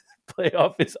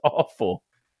 Playoff is awful.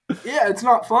 Yeah, it's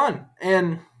not fun,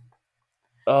 and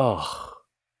Oh,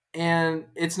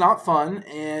 it's not fun,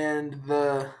 and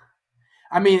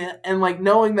like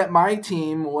knowing that my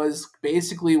team was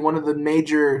basically one of the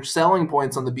major selling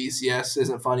points on the BCS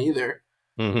isn't fun either.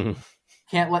 mm-hmm.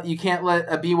 You can't let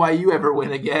a BYU ever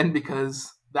win again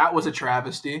because that was a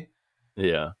travesty.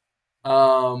 Yeah.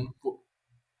 But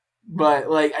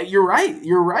like you're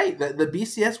right that the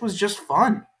BCS was just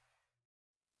fun.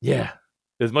 Yeah.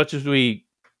 As much as we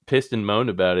pissed and moaned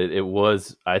about it, it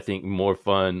was, I think, more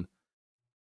fun.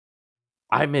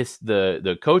 I missed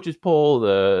the coaches poll,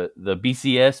 the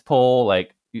BCS poll.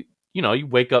 Like you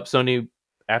wake up Sunday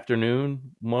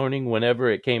afternoon, morning, whenever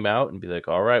it came out, and be like,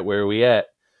 all right, where are we at?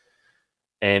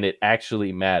 And it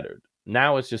actually mattered.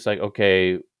 Now it's just like,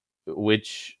 okay,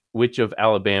 which of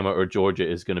Alabama or Georgia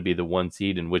is going to be the 1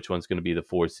 seed, and which one's going to be the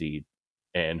 4 seed,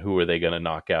 and who are they going to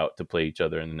knock out to play each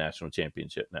other in the national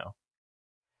championship now?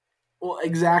 Well,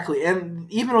 exactly,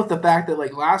 and even with the fact that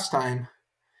like last time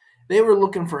they were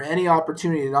looking for any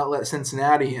opportunity to not let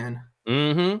Cincinnati in,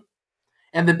 Mm-hmm.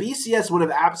 and the BCS would have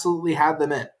absolutely had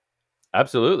them in.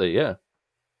 Absolutely, yeah.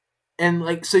 And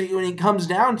like so, when it comes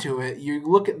down to it, you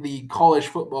look at the college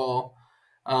football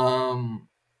um,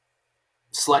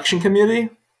 selection committee.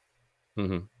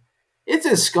 Mm-hmm. It's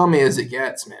as scummy as it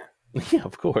gets, man. Yeah,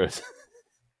 of course.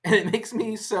 And it makes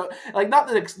me so like not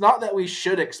that we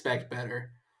should expect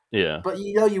better, Yeah, but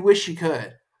you wish you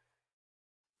could.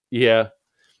 yeah.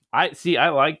 I see. I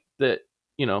like that.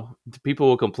 You know, people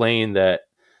will complain that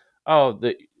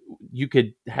the you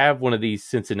could have one of these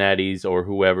Cincinnati's or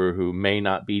whoever who may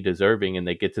not be deserving, and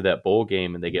they get to that bowl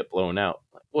game and they get blown out.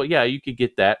 Well, yeah, you could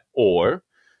get that, or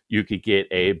you could get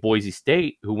a Boise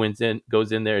State who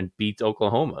goes in there and beats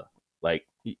Oklahoma. Like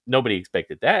nobody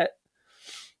expected that,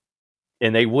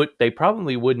 and they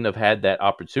probably wouldn't have had that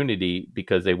opportunity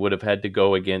because they would have had to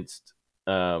go against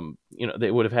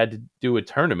they would have had to do a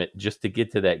tournament just to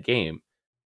get to that game,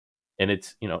 and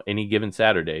it's any given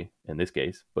Saturday in this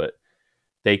case, but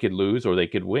they could lose or they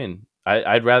could win.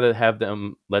 I'd rather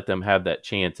let them have that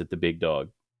chance at the big dog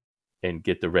and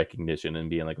get the recognition and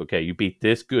being like, okay, you beat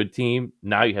this good team.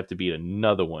 Now you have to beat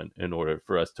another one in order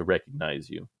for us to recognize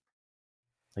you.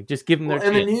 Like, just give them Well, their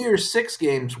and the chance. New Year's Six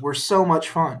games were so much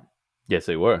fun, Yes,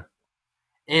 they were.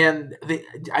 and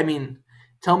I mean,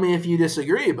 tell me if you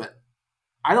disagree, but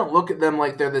I don't look at them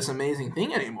like they're this amazing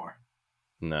thing anymore.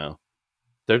 No,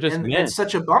 they're just And men. it's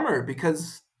such a bummer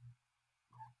because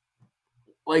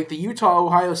like the Utah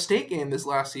Ohio State game this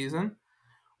last season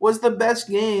was the best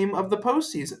game of the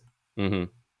postseason. Hmm.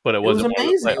 But it It was wasn't one of the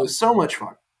amazing. It playoffs. was so much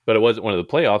fun. But it wasn't one of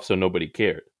the playoffs, so nobody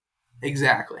cared.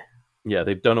 Exactly. Yeah,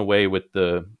 they've done away with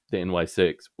the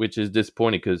NY6, which is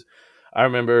disappointing because I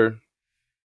remember.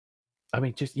 I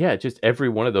mean, just every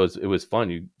one of those, it was fun.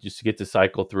 You just get to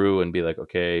cycle through and be like,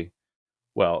 okay,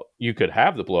 well, you could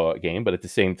have the blowout game, but at the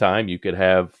same time, you could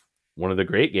have one of the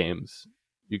great games.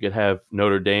 You could have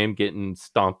Notre Dame getting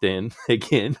stomped in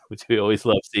again, which we always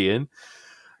love seeing.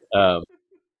 Um,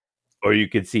 or you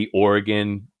could see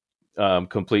Oregon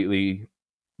completely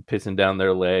pissing down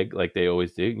their leg like they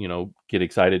always do. Get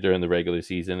excited during the regular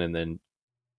season and then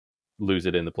lose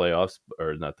it in the playoffs,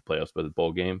 or not the playoffs, but the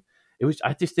bowl game.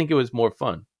 I just think it was more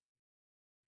fun.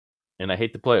 And I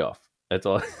hate the playoff. That's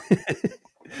all.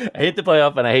 I hate the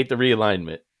playoff and I hate the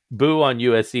realignment. Boo on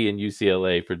USC and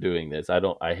UCLA for doing this.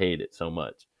 I hate it so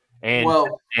much. And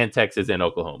Well, and Texas and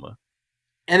Oklahoma.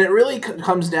 and it really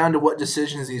comes down to what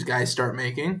decisions these guys start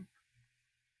making.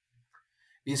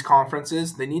 These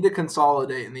conferences, they need to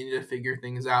consolidate and they need to figure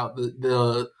things out.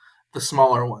 The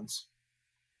smaller ones.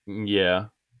 Yeah.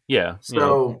 Yeah.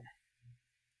 So,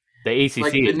 The ACC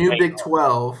like the is new paying Big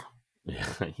 12 off.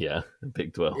 Yeah, the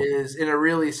Big 12. is in a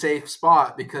really safe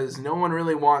spot because no one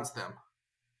really wants them.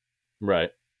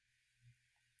 Right.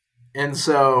 And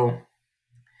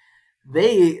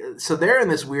they're in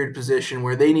this weird position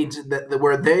where they need to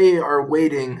where they are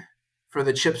waiting for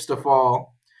the chips to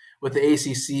fall with the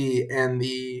ACC and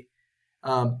the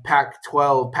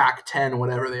Pac-12, Pac-10,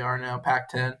 whatever they are now,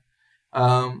 Pac-10,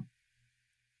 um,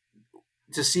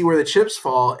 to see where the chips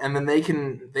fall, and then they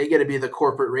get to be the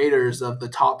corporate raiders of the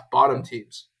top bottom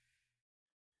teams.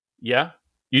 Yeah.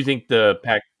 You think the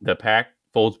Pac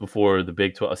folds before the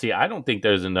Big 12? See, I don't think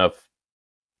there's enough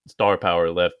star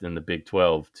power left in the Big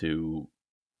 12 to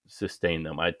sustain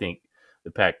them. I think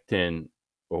the Pac-10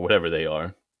 or whatever they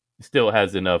are still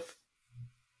has enough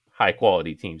high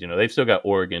quality teams. They've still got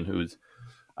Oregon, who's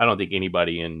I don't think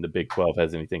anybody in the Big 12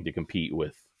 has anything to compete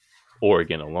with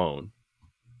Oregon alone.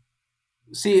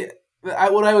 See,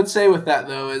 what I would say with that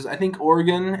though is I think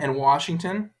Oregon and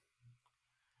Washington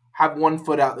have one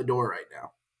foot out the door right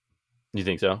now. You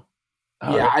think so?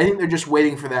 Yeah, I think they're just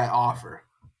waiting for that offer.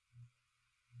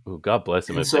 Oh, God bless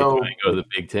them And if they try so, and go to the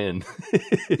Big 10.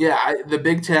 yeah, the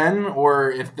Big Ten,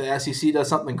 or if the SEC does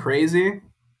something crazy,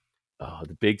 Oh,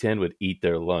 the Big 10 would eat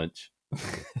their lunch.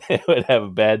 They would have a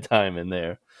bad time in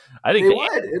there. I think they the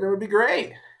would, and it would be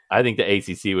great. I think the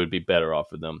ACC would be better off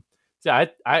for them. See,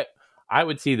 I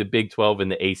would see the Big 12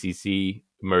 and the ACC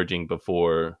merging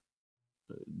before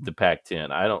the Pac-10.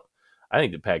 I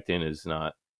think the Pac-10 is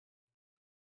not.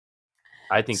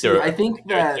 I think See, they're I think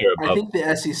that they're I above. think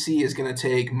the SEC is going to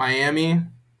take Miami,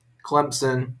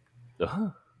 Clemson, Uh-huh.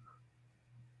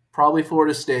 probably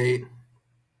Florida State.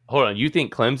 Hold on, you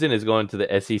think Clemson is going to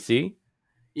the SEC?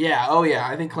 Yeah, oh yeah,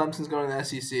 I think Clemson's going to the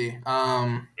SEC.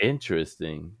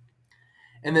 Interesting.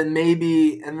 And then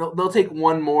maybe, and they'll take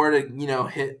one more to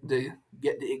hit to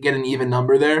get an even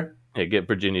number there. Yeah, get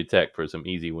Virginia Tech for some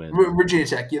easy wins. Virginia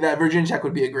Tech, yeah, that Virginia Tech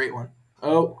would be a great one.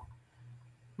 Oh,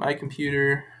 my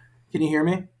computer. Can you hear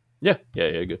me? Yeah,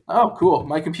 good. Oh, cool.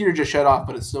 My computer just shut off,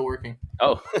 but it's still working.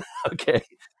 Oh, okay.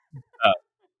 Uh,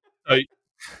 so,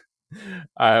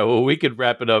 all right, well, we could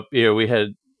wrap it up here.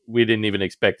 we didn't even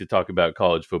expect to talk about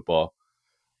college football.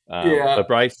 Yeah. But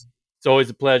Bryce, it's always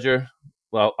a pleasure.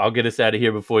 Well, I'll get us out of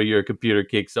here before your computer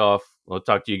kicks off. I'll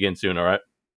talk to you again soon. All right.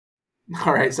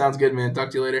 All right. Sounds good, man.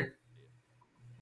 Talk to you later.